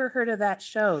never heard of that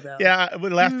show, though. Yeah, it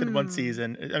lasted 1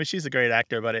 season. I mean, she's a great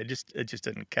actor, but it just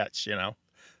didn't catch, so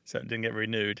it didn't get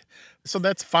renewed. So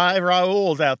that's 5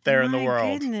 Raouls out there in the world.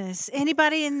 My goodness.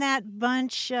 Anybody in that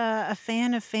bunch a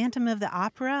fan of Phantom of the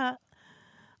Opera?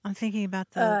 I'm thinking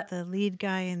about the lead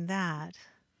guy in that.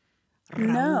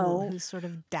 No. Raoul, who's sort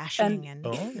of dashing and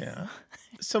Oh, yeah.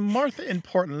 So, Martha, in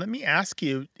Portland, let me ask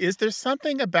you, is there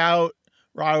something about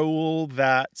Raoul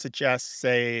that suggests,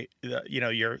 say,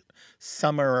 your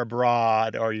summer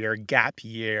abroad or your gap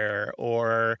year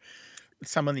or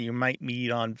someone that you might meet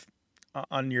on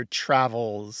your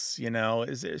travels?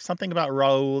 Is there something about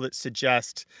Raoul that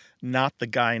suggests not the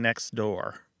guy next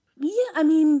door?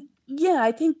 Yeah,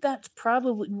 I think that's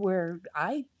probably where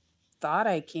I thought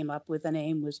I came up with the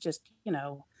name, was just,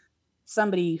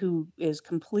 somebody who is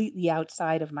completely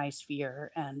outside of my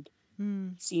sphere and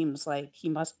seems like he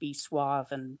must be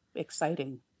suave and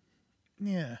exciting.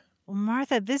 Yeah. Well,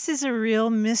 Martha, this is a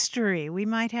real mystery. We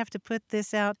might have to put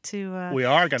this out to we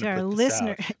are going to our put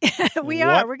listener. This out. We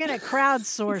are. We're going to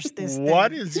crowdsource this thing.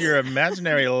 What is your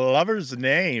imaginary lover's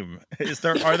name?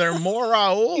 Are there more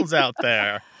Raouls out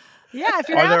there? Yeah, if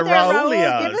you're Are out there there, Raoul,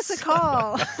 Raoulias? give us a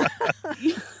call.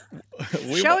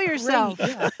 Show yourself.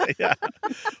 Yeah.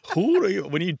 Who do you,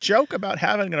 when you joke about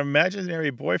having an imaginary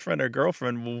boyfriend or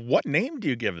girlfriend, what name do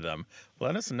you give them?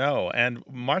 Let us know. And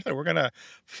Martha, we're going to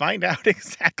find out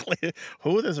exactly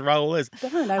who this Raoul is.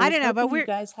 Darn, I don't know, but you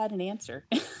guys had an answer.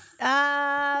 We're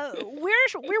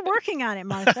working on it,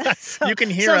 Martha. So, you can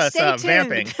hear us stay tuned.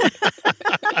 vamping.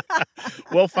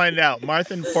 We'll find out.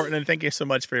 Martha in Portland, thank you so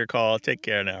much for your call. Take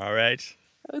care now, all right?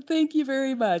 Oh, thank you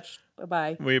very much.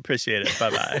 Bye-bye. We appreciate it.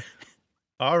 Bye-bye.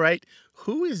 All right.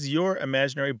 Who is your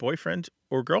imaginary boyfriend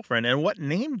or girlfriend, and what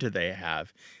name do they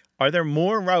have? Are there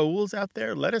more Raouls out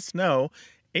there? Let us know.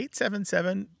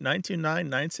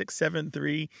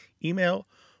 877-929-9673. Email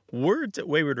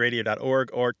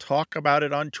words@waywardradio.org or talk about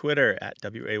it on Twitter at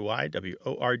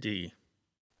WAYWORD.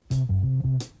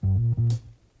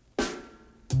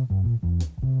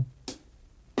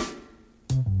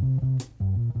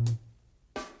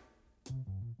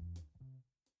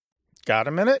 Got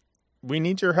a minute? We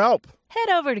need your help. Head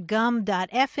over to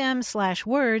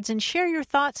gum.fm/words and share your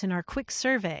thoughts in our quick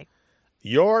survey.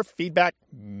 Your feedback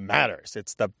matters.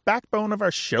 It's the backbone of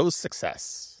our show's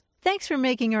success. Thanks for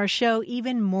making our show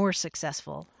even more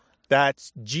successful.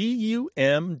 That's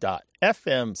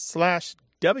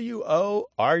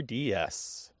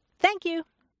gum.fm/WORDS. Thank you.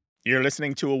 You're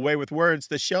listening to A Way with Words,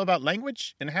 the show about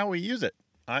language and how we use it.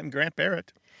 I'm Grant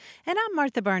Barrett. And I'm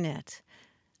Martha Barnett.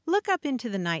 Look up into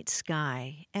the night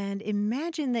sky and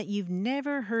imagine that you've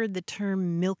never heard the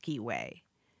term Milky Way.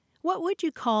 What would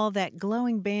you call that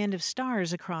glowing band of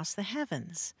stars across the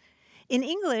heavens? In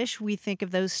English, we think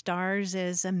of those stars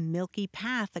as a milky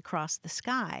path across the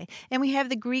sky, and we have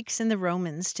the Greeks and the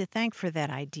Romans to thank for that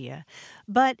idea.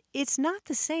 But it's not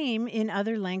the same in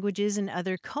other languages and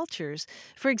other cultures.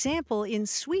 For example, in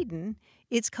Sweden,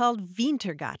 it's called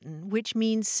Vintergatan, which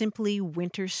means simply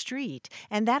winter street,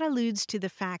 and that alludes to the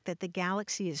fact that the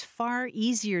galaxy is far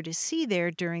easier to see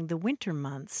there during the winter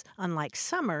months, unlike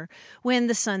summer, when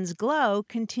the sun's glow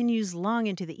continues long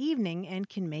into the evening and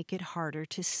can make it harder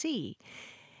to see.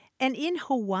 And in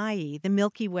Hawaii, the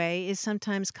Milky Way is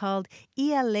sometimes called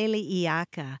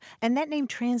Ialeli'iaka, and that name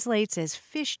translates as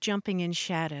fish jumping in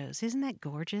shadows. Isn't that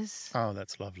gorgeous? Oh,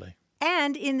 that's lovely.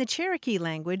 And in the Cherokee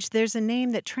language, there's a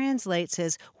name that translates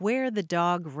as where the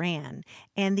dog ran.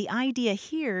 And the idea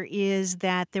here is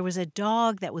that there was a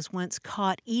dog that was once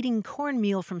caught eating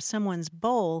cornmeal from someone's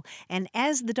bowl, and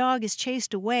as the dog is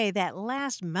chased away, that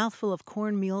last mouthful of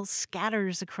cornmeal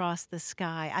scatters across the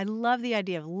sky. I love the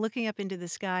idea of looking up into the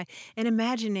sky and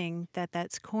imagining that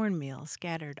that's cornmeal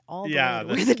scattered all the way to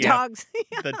where the dog's...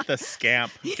 the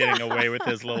scamp getting away with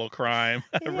his little crime,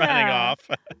 running off.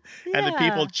 And the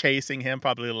people chasing him,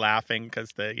 probably laughing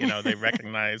because they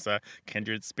recognize a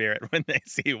kindred spirit when they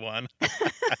see one.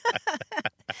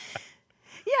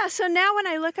 Yeah, so now when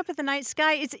I look up at the night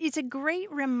sky, it's a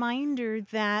great reminder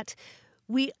that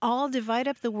we all divide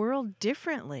up the world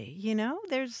differently.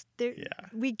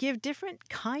 We give different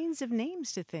kinds of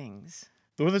names to things.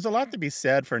 Well, there's a lot to be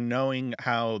said for knowing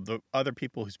how the other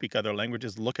people who speak other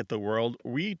languages look at the world.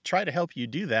 We try to help you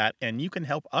do that, and you can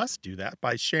help us do that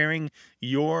by sharing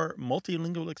your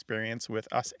multilingual experience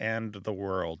with us and the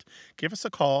world. Give us a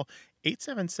call,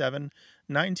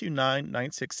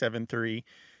 877-929-9673.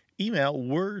 Email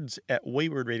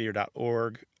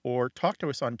words@waywordradio.org or talk to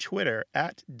us on Twitter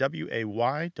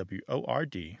 @WAYWORD.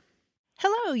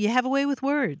 Hello, you have a way with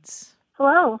words.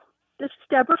 Hello, this is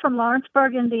Deborah from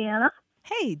Lawrenceburg, Indiana.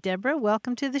 Hey, Deborah,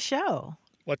 welcome to the show.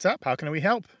 What's up? How can we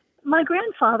help? My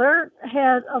grandfather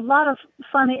had a lot of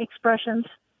funny expressions,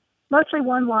 mostly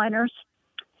one-liners.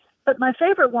 But my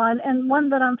favorite one, and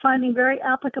one that I'm finding very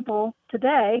applicable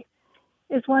today,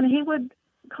 is when he would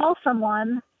call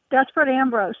someone Desperate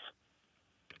Ambrose,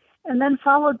 and then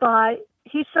followed by,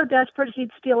 he's so desperate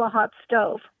he'd steal a hot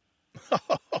stove.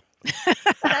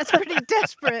 That's pretty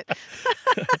desperate.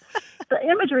 The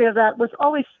imagery of that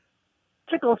always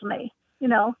tickles me.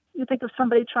 You think of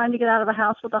somebody trying to get out of a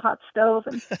house with a hot stove,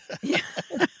 and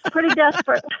it's pretty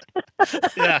desperate.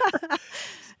 Yeah.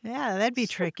 Yeah, that'd be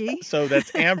tricky. So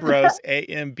that's Ambrose,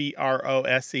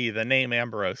 Ambrose, the name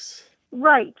Ambrose.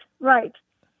 Right.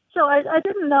 So I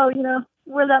didn't know,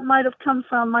 where that might have come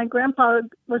from. My grandpa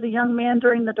was a young man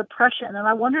during the Depression, and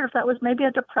I wonder if that was maybe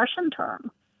a Depression term.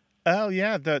 Oh,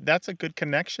 yeah, that's a good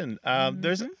connection.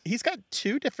 He's got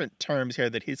two different terms here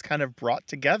that he's kind of brought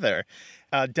together.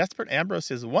 Desperate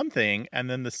Ambrose is one thing, and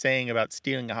then the saying about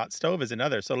stealing a hot stove is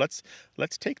another. So let's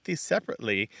take these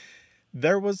separately.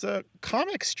 There was a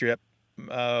comic strip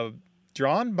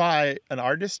drawn by an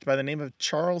artist by the name of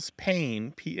Charles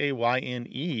Payne, Payne,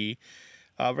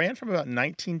 ran from about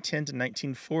 1910 to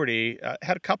 1940.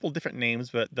 Had a couple different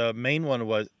names, but the main one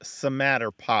was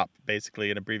Samatter Pop, basically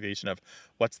an abbreviation of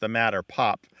What's the Matter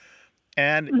Pop.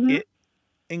 And it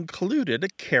included a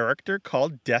character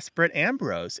called Desperate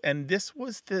Ambrose. And this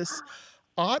was this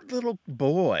odd little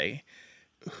boy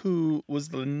who was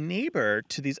the neighbor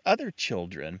to these other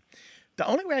children. The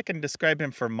only way I can describe him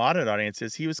for modern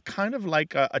audiences, he was kind of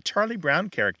like a Charlie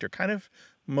Brown character, kind of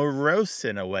morose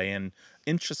in a way and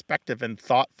introspective and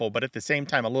thoughtful, but at the same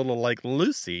time a little like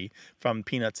Lucy from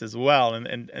Peanuts as well,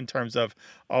 in terms of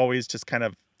always just kind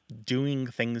of doing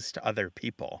things to other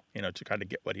people, to kind of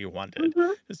get what he wanted.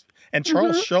 And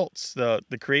Charles Schultz, the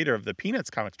creator of the Peanuts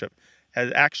comic strip,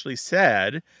 has actually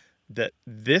said that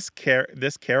this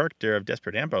character of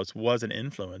Desperate Ambrose was an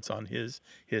influence on his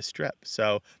strip.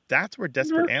 So that's where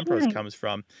Desperate Ambrose comes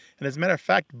from. And as a matter of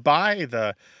fact, by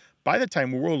the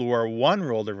time World War I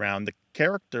rolled around, the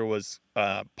character was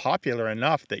popular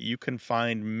enough that you can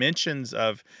find mentions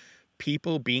of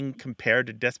people being compared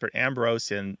to Desperate Ambrose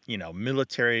in,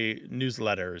 military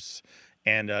newsletters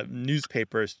and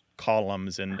newspapers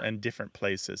columns and different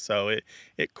places. So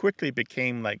it quickly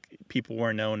became like people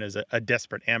were known as a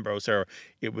Desperate Ambrose, or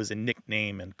it was a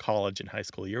nickname in college and high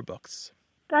school yearbooks.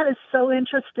 That is so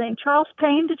interesting. Charles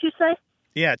Payne, did you say?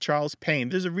 Yeah, Charles Payne.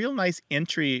 There's a real nice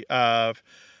entry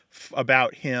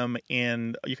about him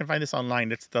in, you can find this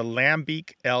online. It's the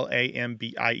Lambiek,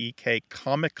 Lambiek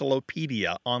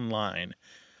Comiclopedia online.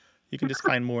 You can just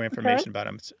find more information about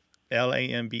him. It's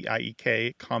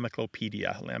Lambiek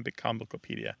Comiclopedia, Lambic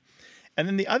Comiclopedia. And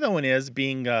then the other one is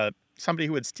being somebody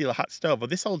who would steal a hot stove. Well,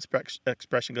 this old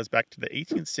expression goes back to the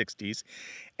 1860s,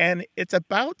 and it's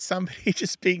about somebody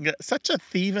just being such a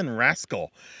thieving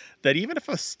rascal that even if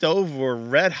a stove were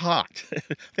red hot,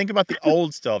 think about the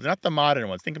old stoves, not the modern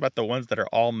ones. Think about the ones that are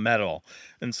all metal.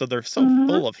 And so they're so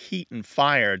full of heat and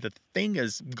fire that the thing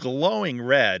is glowing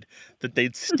red that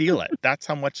they'd steal it. That's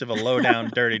how much of a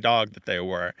low-down, dirty dog that they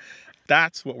were.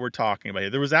 That's what we're talking about here.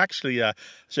 There was actually a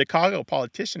Chicago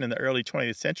politician in the early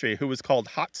 20th century who was called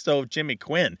Hot Stove Jimmy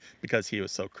Quinn because he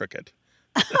was so crooked.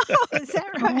 Oh, is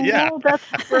that right? Yeah. Oh,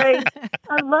 that's great.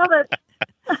 I love it.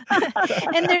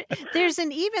 And there's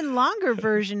an even longer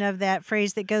version of that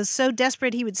phrase that goes, so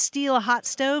desperate he would steal a hot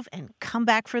stove and come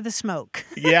back for the smoke.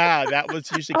 Yeah, that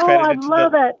was usually Oh, I credited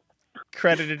love it.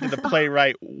 credited to the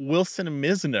playwright Wilson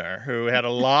Misner, who had a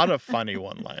lot of funny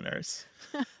one-liners.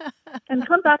 And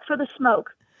come back for the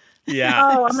smoke. Yeah.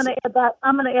 Oh, I'm going to add that.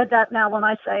 I'm going to add that now when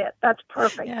I say it. That's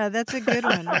perfect. Yeah, that's a good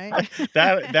one, right?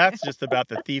 That's just about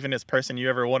the thievingest person you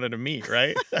ever wanted to meet,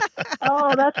 right?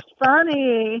 Oh, that's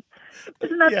funny.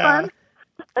 Isn't that fun?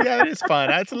 Yeah, it is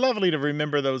fun. It's lovely to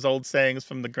remember those old sayings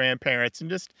from the grandparents and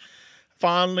just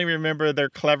fondly remember their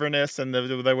cleverness and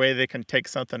the way they can take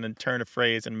something and turn a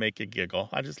phrase and make you giggle.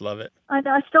 I just love it.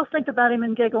 I still think about him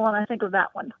and giggle when I think of that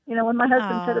one. You know, when my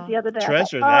husband said it the other day.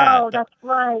 Treasure I thought, that. Oh, that's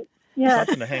right. Yeah.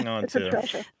 Something to hang on It's a to.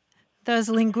 treasure. Those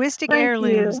linguistic Thank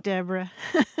heirlooms, you. Deborah.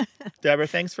 Deborah,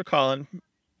 thanks for calling.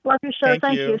 Love your show.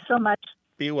 Thank you so much.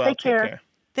 Be well. Take care.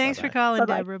 Thanks Bye-bye. for calling,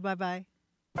 Bye-bye. Deborah. Bye-bye.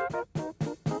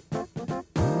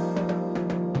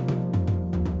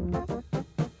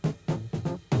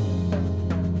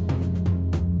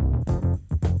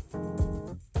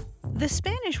 The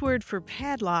Spanish word for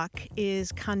padlock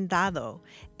is candado,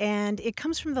 and it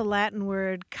comes from the Latin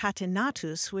word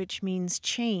catenatus, which means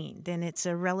chained, and it's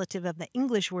a relative of the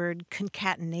English word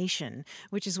concatenation,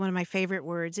 which is one of my favorite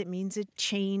words. It means a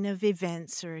chain of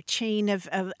events or a chain of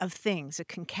things, a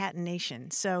concatenation.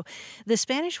 So the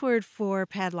Spanish word for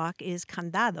padlock is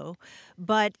candado,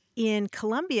 but in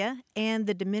Colombia and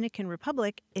the Dominican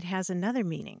Republic, it has another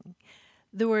meaning.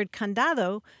 The word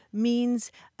candado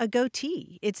means a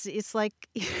goatee. It's like,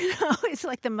 it's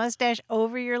like the mustache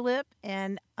over your lip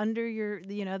and under your,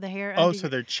 the hair. Oh, so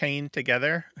they're chained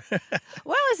together?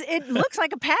 Well, it looks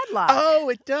like a padlock. Oh,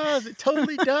 it does. It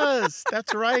totally does.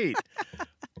 That's right.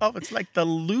 Oh, it's like the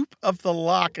loop of the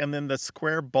lock and then the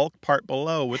square bulk part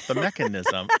below with the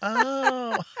mechanism.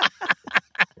 Oh.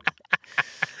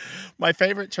 My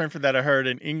favorite term for that I heard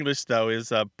in English, though,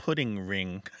 is a pudding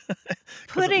ring.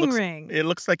 Pudding ring. It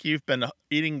looks like you've been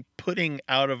eating pudding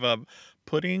out of a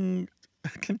pudding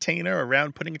container, a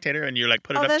round pudding container, and you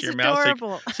put it up to your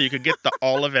mouth so you could get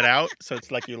all of it out. So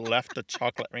it's like you left a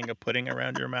chocolate ring of pudding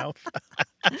around your mouth.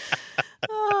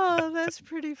 Oh, that's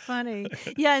pretty funny.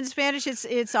 Yeah, in Spanish,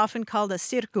 it's often called a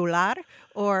circular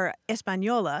or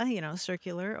española,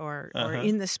 circular or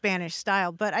in the Spanish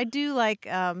style. But I do like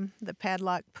the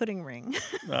padlock pudding ring.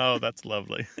 Oh, that's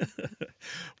lovely.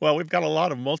 Well, we've got a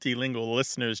lot of multilingual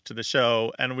listeners to the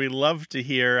show, and we love to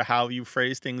hear how you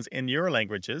phrase things in your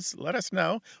languages. Let us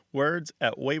know.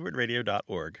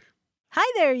 words@waywardradio.org.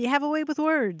 Hi there. You have a way with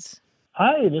words.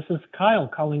 Hi, this is Kyle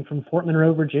calling from Fort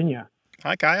Monroe, Virginia.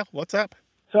 Hi, Kyle. What's up?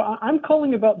 So I'm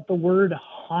calling about the word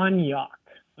hanyak,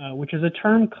 which is a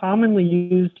term commonly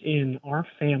used in our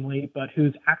family, but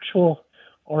whose actual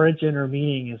origin or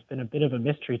meaning has been a bit of a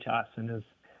mystery to us, and is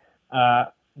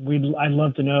I'd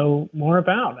love to know more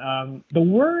about. The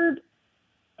word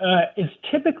is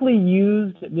typically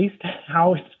used, at least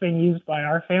how it's been used by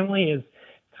our family, is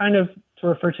kind of to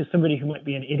refer to somebody who might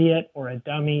be an idiot or a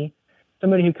dummy,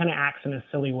 somebody who kind of acts in a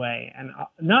silly way, and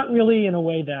not really in a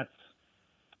way that's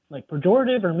like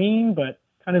pejorative or mean, but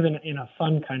kind of in a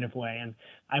fun kind of way. And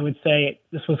I would say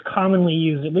this was commonly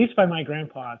used, at least by my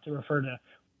grandpa, to refer to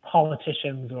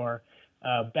politicians or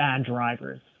bad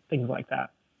drivers, things like that.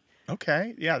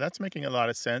 Okay. Yeah, that's making a lot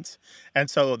of sense. And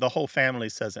so the whole family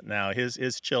says it now.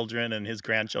 His children and his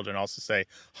grandchildren also say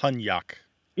hanyak.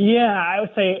 Yeah, I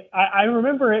would say I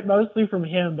remember it mostly from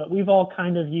him, but we've all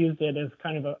kind of used it as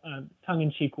kind of a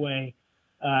tongue-in-cheek way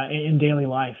in daily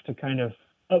life to kind of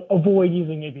avoid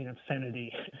using maybe an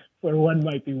obscenity where one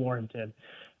might be warranted.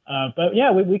 But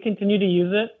yeah, we continue to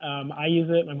use it. I use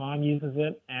it, my mom uses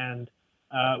it, and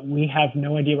we have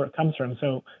no idea where it comes from.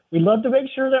 So we love to make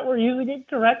sure that we're using it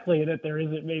correctly, that there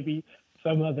isn't maybe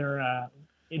some other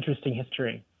interesting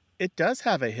history. It does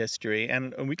have a history,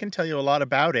 and we can tell you a lot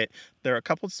about it. There are a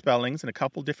couple of spellings and a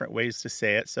couple different ways to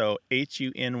say it. So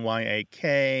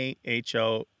Hunyak,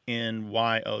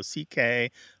 Honyock,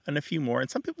 and a few more.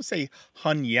 And some people say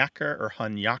Hunyaker or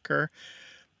Hunyaker.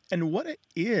 And what it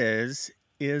is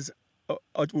a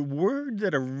word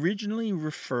that originally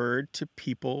referred to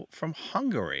people from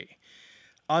Hungary.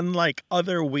 Unlike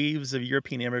other waves of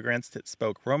European immigrants that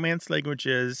spoke Romance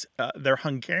languages, their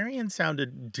Hungarian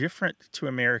sounded different to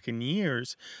American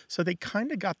ears, so they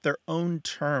kind of got their own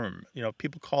term.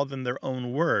 People called them their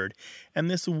own word.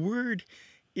 And this word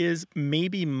is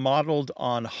maybe modeled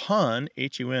on Hun,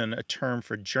 Hun, a term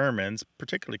for Germans,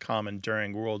 particularly common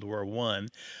during World War I,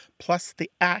 plus the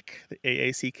ak, the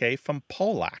AACK, from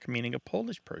Polak, meaning a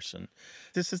Polish person.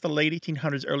 This is the late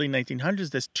 1800s, early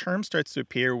 1900s. This term starts to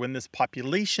appear when this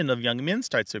population of young men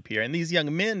starts to appear. And these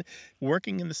young men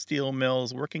working in the steel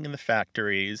mills, working in the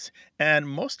factories, and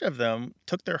most of them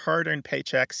took their hard-earned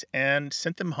paychecks and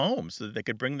sent them home so that they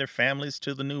could bring their families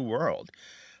to the new world.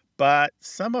 But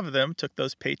some of them took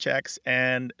those paychecks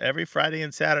and every Friday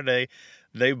and Saturday,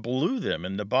 they blew them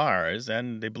in the bars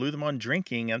and they blew them on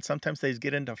drinking, and sometimes they'd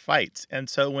get into fights. And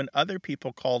so when other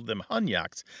people called them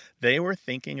Hunyaks, they were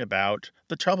thinking about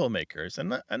the troublemakers and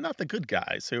not the good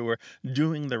guys who were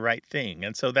doing the right thing.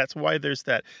 And so that's why there's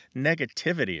that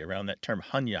negativity around that term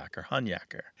Hunyak or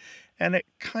Hunyaker. And it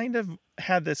kind of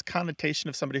had this connotation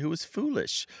of somebody who was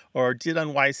foolish or did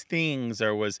unwise things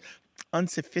or was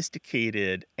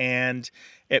unsophisticated, and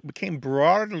it became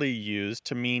broadly used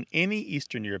to mean any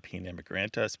Eastern European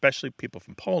immigrant, especially people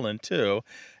from Poland too,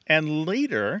 and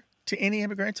later to any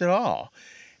immigrant at all.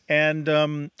 And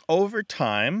over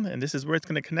time, and this is where it's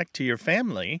going to connect to your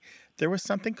family, there was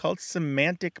something called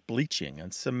semantic bleaching.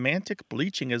 And semantic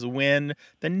bleaching is when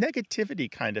the negativity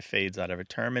kind of fades out of a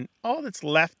term, and all that's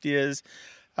left is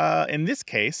in this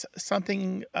case,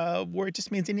 something where it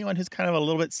just means anyone who's kind of a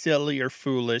little bit silly or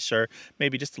foolish or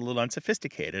maybe just a little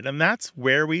unsophisticated. And that's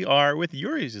where we are with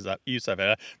your use of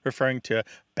it, referring to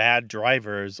bad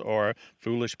drivers or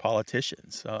foolish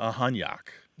politicians, a Hunyak.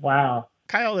 Wow.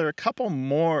 Kyle, there are a couple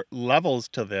more levels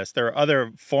to this. There are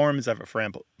other forms of it,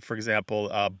 for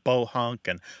example, bohunk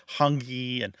and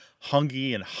hungy and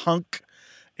hunk.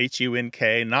 Hunk,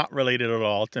 not related at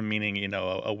all to meaning,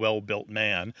 a well-built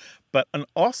man, but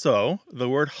also the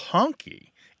word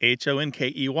honky,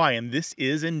 Honkey, and this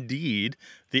is indeed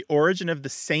the origin of the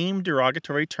same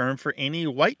derogatory term for any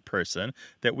white person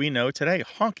that we know today.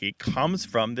 Honky comes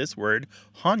from this word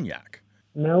Hunyak.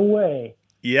 No way.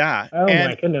 Yeah. Oh,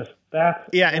 my goodness. That's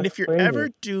and if you're crazy. ever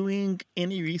doing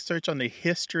any research on the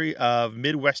history of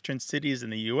Midwestern cities in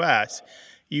the U.S.,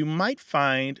 you might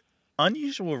find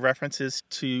unusual references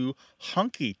to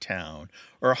Hunky Town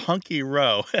or Hunky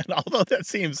Row. And although that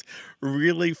seems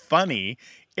really funny,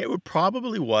 it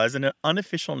probably was an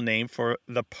unofficial name for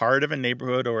the part of a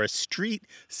neighborhood or a street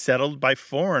settled by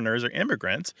foreigners or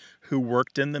immigrants who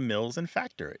worked in the mills and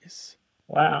factories.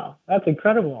 Wow, that's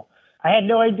incredible. I had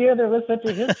no idea there was such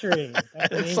a history.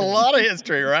 It's a lot of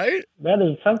history, right? That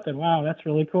is something. Wow, that's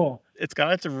really cool. It's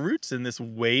got its roots in this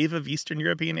wave of Eastern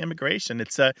European immigration.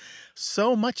 It's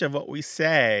so much of what we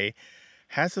say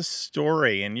has a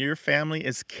story, and your family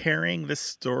is carrying this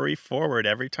story forward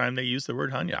every time they use the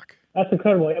word Hunyak. That's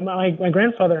incredible. My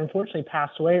grandfather unfortunately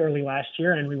passed away early last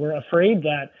year, and we were afraid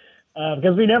that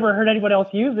because we never heard anyone else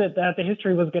use it, that the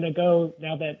history was going to go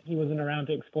now that he wasn't around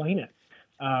to explain it.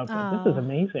 But this is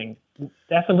amazing.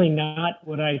 Definitely not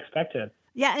what I expected.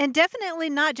 Yeah, and definitely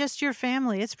not just your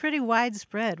family. It's pretty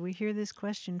widespread. We hear this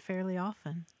question fairly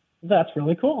often. That's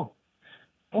really cool.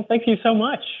 Well, thank you so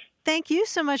much. Thank you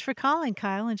so much for calling,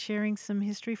 Kyle, and sharing some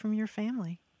history from your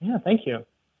family. Yeah, thank you.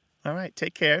 All right,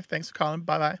 take care. Thanks for calling.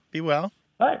 Bye-bye. Be well.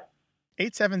 Bye.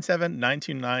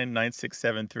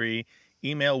 877-929-9673.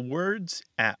 Email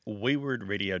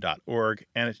words@waywardradio.org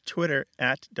and Twitter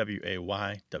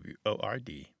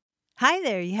 @WAYWORD. Hi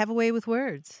there. You have a way with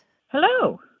words.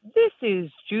 Hello. This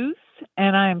is Juice,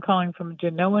 and I am calling from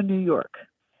Genoa, New York.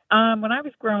 When I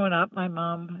was growing up, my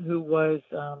mom, who was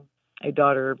a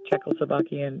daughter of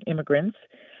Czechoslovakian immigrants,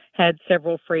 had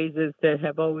several phrases that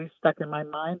have always stuck in my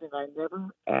mind, and I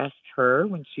never asked her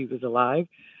when she was alive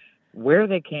where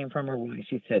they came from or why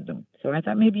she said them. So I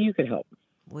thought maybe you could help.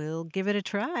 We'll give it a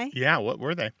try. Yeah, what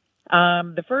were they?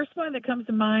 The first one that comes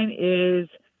to mind is,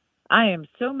 I am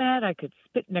so mad I could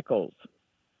spit nickels.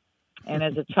 And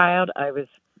as a child, I was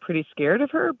pretty scared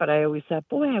of her, but I always thought,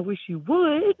 boy, I wish you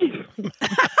would.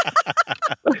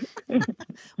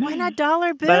 Why not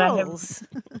dollar bills?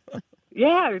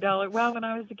 Yeah, or dollar. Well, when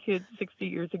I was a kid 60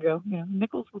 years ago,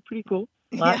 nickels were pretty cool.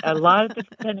 A lot at the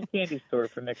Penn and Candy store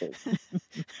for nickels.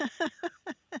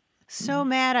 So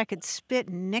mad I could spit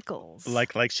nickels.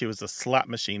 Like she was a slot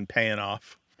machine paying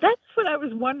off. That's what I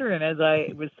was wondering as I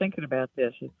was thinking about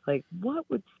this. It's like, what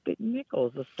would spit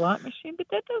nickels? A slot machine? But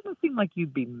that doesn't seem like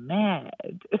you'd be mad.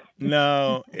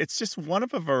 No, it's just one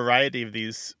of a variety of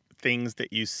these things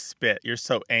that you spit. You're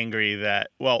so angry that,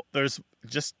 well, there's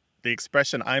just the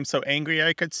expression, I'm so angry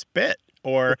I could spit,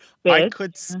 or I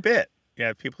could spit.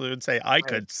 Yeah, people would say, I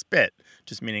could spit,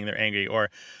 just meaning they're angry.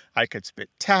 Or I could spit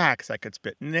tacks, I could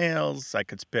spit nails, I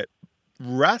could spit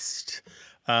rust.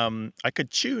 I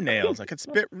could chew nails. I could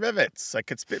spit rivets. I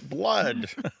could spit blood.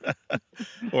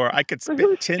 Or I could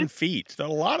spit 10 feet. There are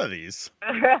a lot of these.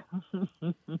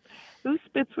 Who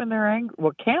spits when they're angry?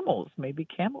 Well, camels. Maybe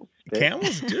camels spit.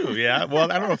 Camels do, yeah. Well,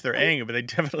 I don't know if they're angry, but they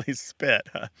definitely spit.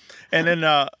 And in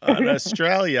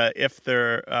Australia, if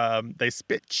they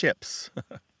spit chips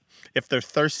if they're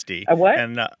thirsty. A what?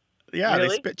 And Really?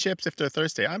 They spit chips if they're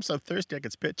thirsty. I'm so thirsty I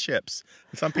could spit chips.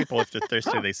 And some people, if they're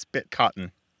thirsty, they spit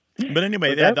cotton. But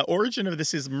anyway, the origin of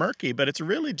this is murky, but it's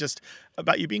really just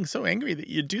about you being so angry that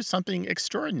you do something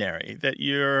extraordinary, that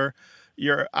you're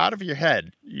out of your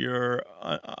head, you're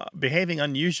behaving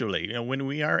unusually. You know, when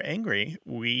we are angry,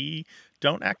 we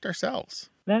don't act ourselves.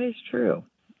 That is true.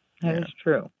 That is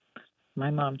true.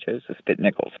 My mom chose to spit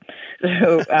nickels.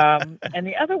 So, and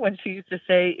the other one, she used to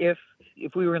say,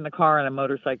 if we were in the car and a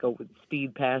motorcycle would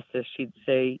speed past us, she'd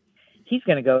say, he's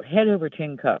going to go head over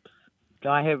tin cups. So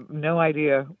I have no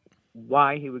idea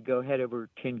why he would go head over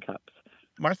tin cups.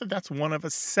 Martha, that's one of a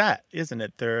set, isn't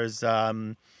it? There's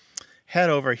head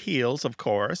over heels, of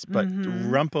course, but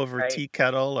rump over tea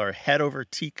kettle or head over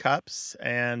teacups,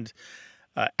 and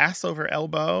ass over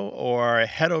elbow, or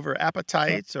head over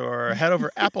appetite, or head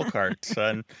over apple cart,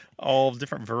 and all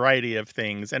different variety of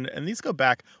things. And these go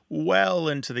back well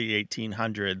into the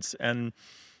 1800s, and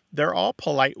they're all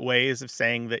polite ways of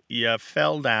saying that you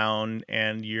fell down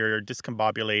and you're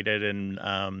discombobulated,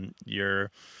 and you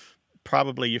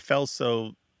fell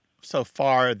so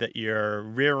far that your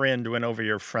rear end went over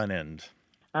your front end.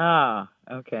 Ah,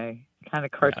 okay. Kind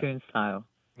of cartoon style.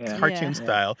 Yeah. Cartoon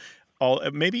style.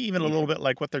 Maybe even a little bit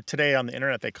like what they're today on the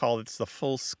internet, they call it the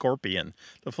full scorpion.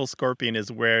 The full scorpion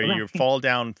is where you fall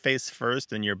down face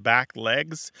first and your back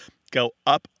legs go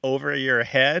up over your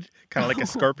head, kind of like a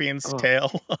scorpion's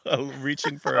tail,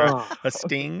 reaching for a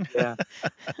sting. Yeah.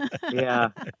 Yeah.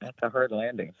 That's a hard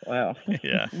landing. Wow.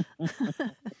 Yeah.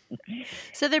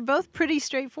 So they're both pretty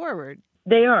straightforward.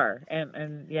 They are.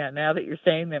 And yeah, now that you're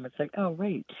saying them, it's like, oh,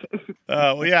 right.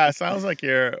 Well, yeah, it sounds like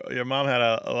your mom had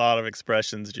a lot of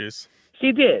expressions, Juice.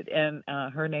 She did, and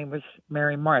her name was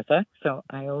Mary Martha, so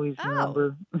I always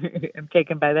remember I'm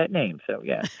taken by that name, so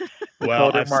yeah.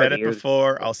 Well, I've said it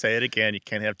before, I'll say it again, you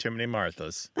can't have too many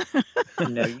Marthas.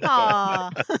 No, you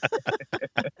can't.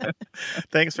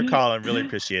 Thanks for calling, really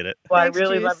appreciate it. Well, thanks, I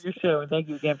really love your show, and thank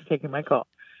you again for taking my call.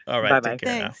 All right, bye-bye. Take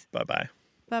care Thanks. now. Bye-bye.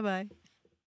 Bye-bye.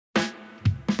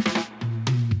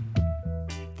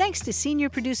 Thanks to senior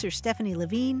producer Stephanie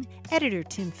Levine, editor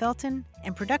Tim Felton,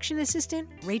 and production assistant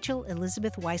Rachel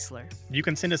Elizabeth Weisler. You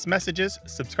can send us messages,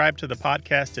 subscribe to the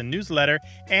podcast and newsletter,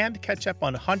 and catch up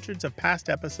on hundreds of past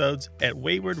episodes at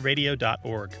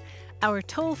waywardradio.org. Our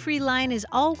toll-free line is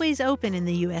always open in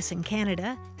the U.S. and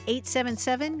Canada,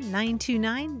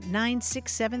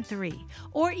 877-929-9673,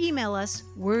 or email us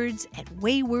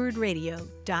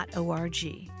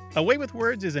words@waywardradio.org. A Way with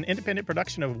Words is an independent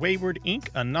production of Wayward, Inc.,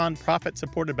 a nonprofit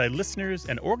supported by listeners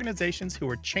and organizations who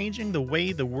are changing the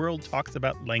way the world talks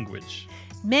about language.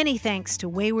 Many thanks to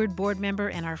Wayward board member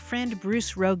and our friend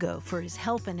Bruce Rogo for his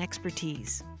help and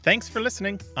expertise. Thanks for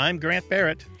listening. I'm Grant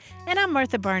Barrett. And I'm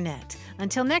Martha Barnett.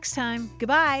 Until next time,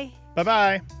 goodbye.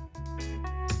 Bye-bye.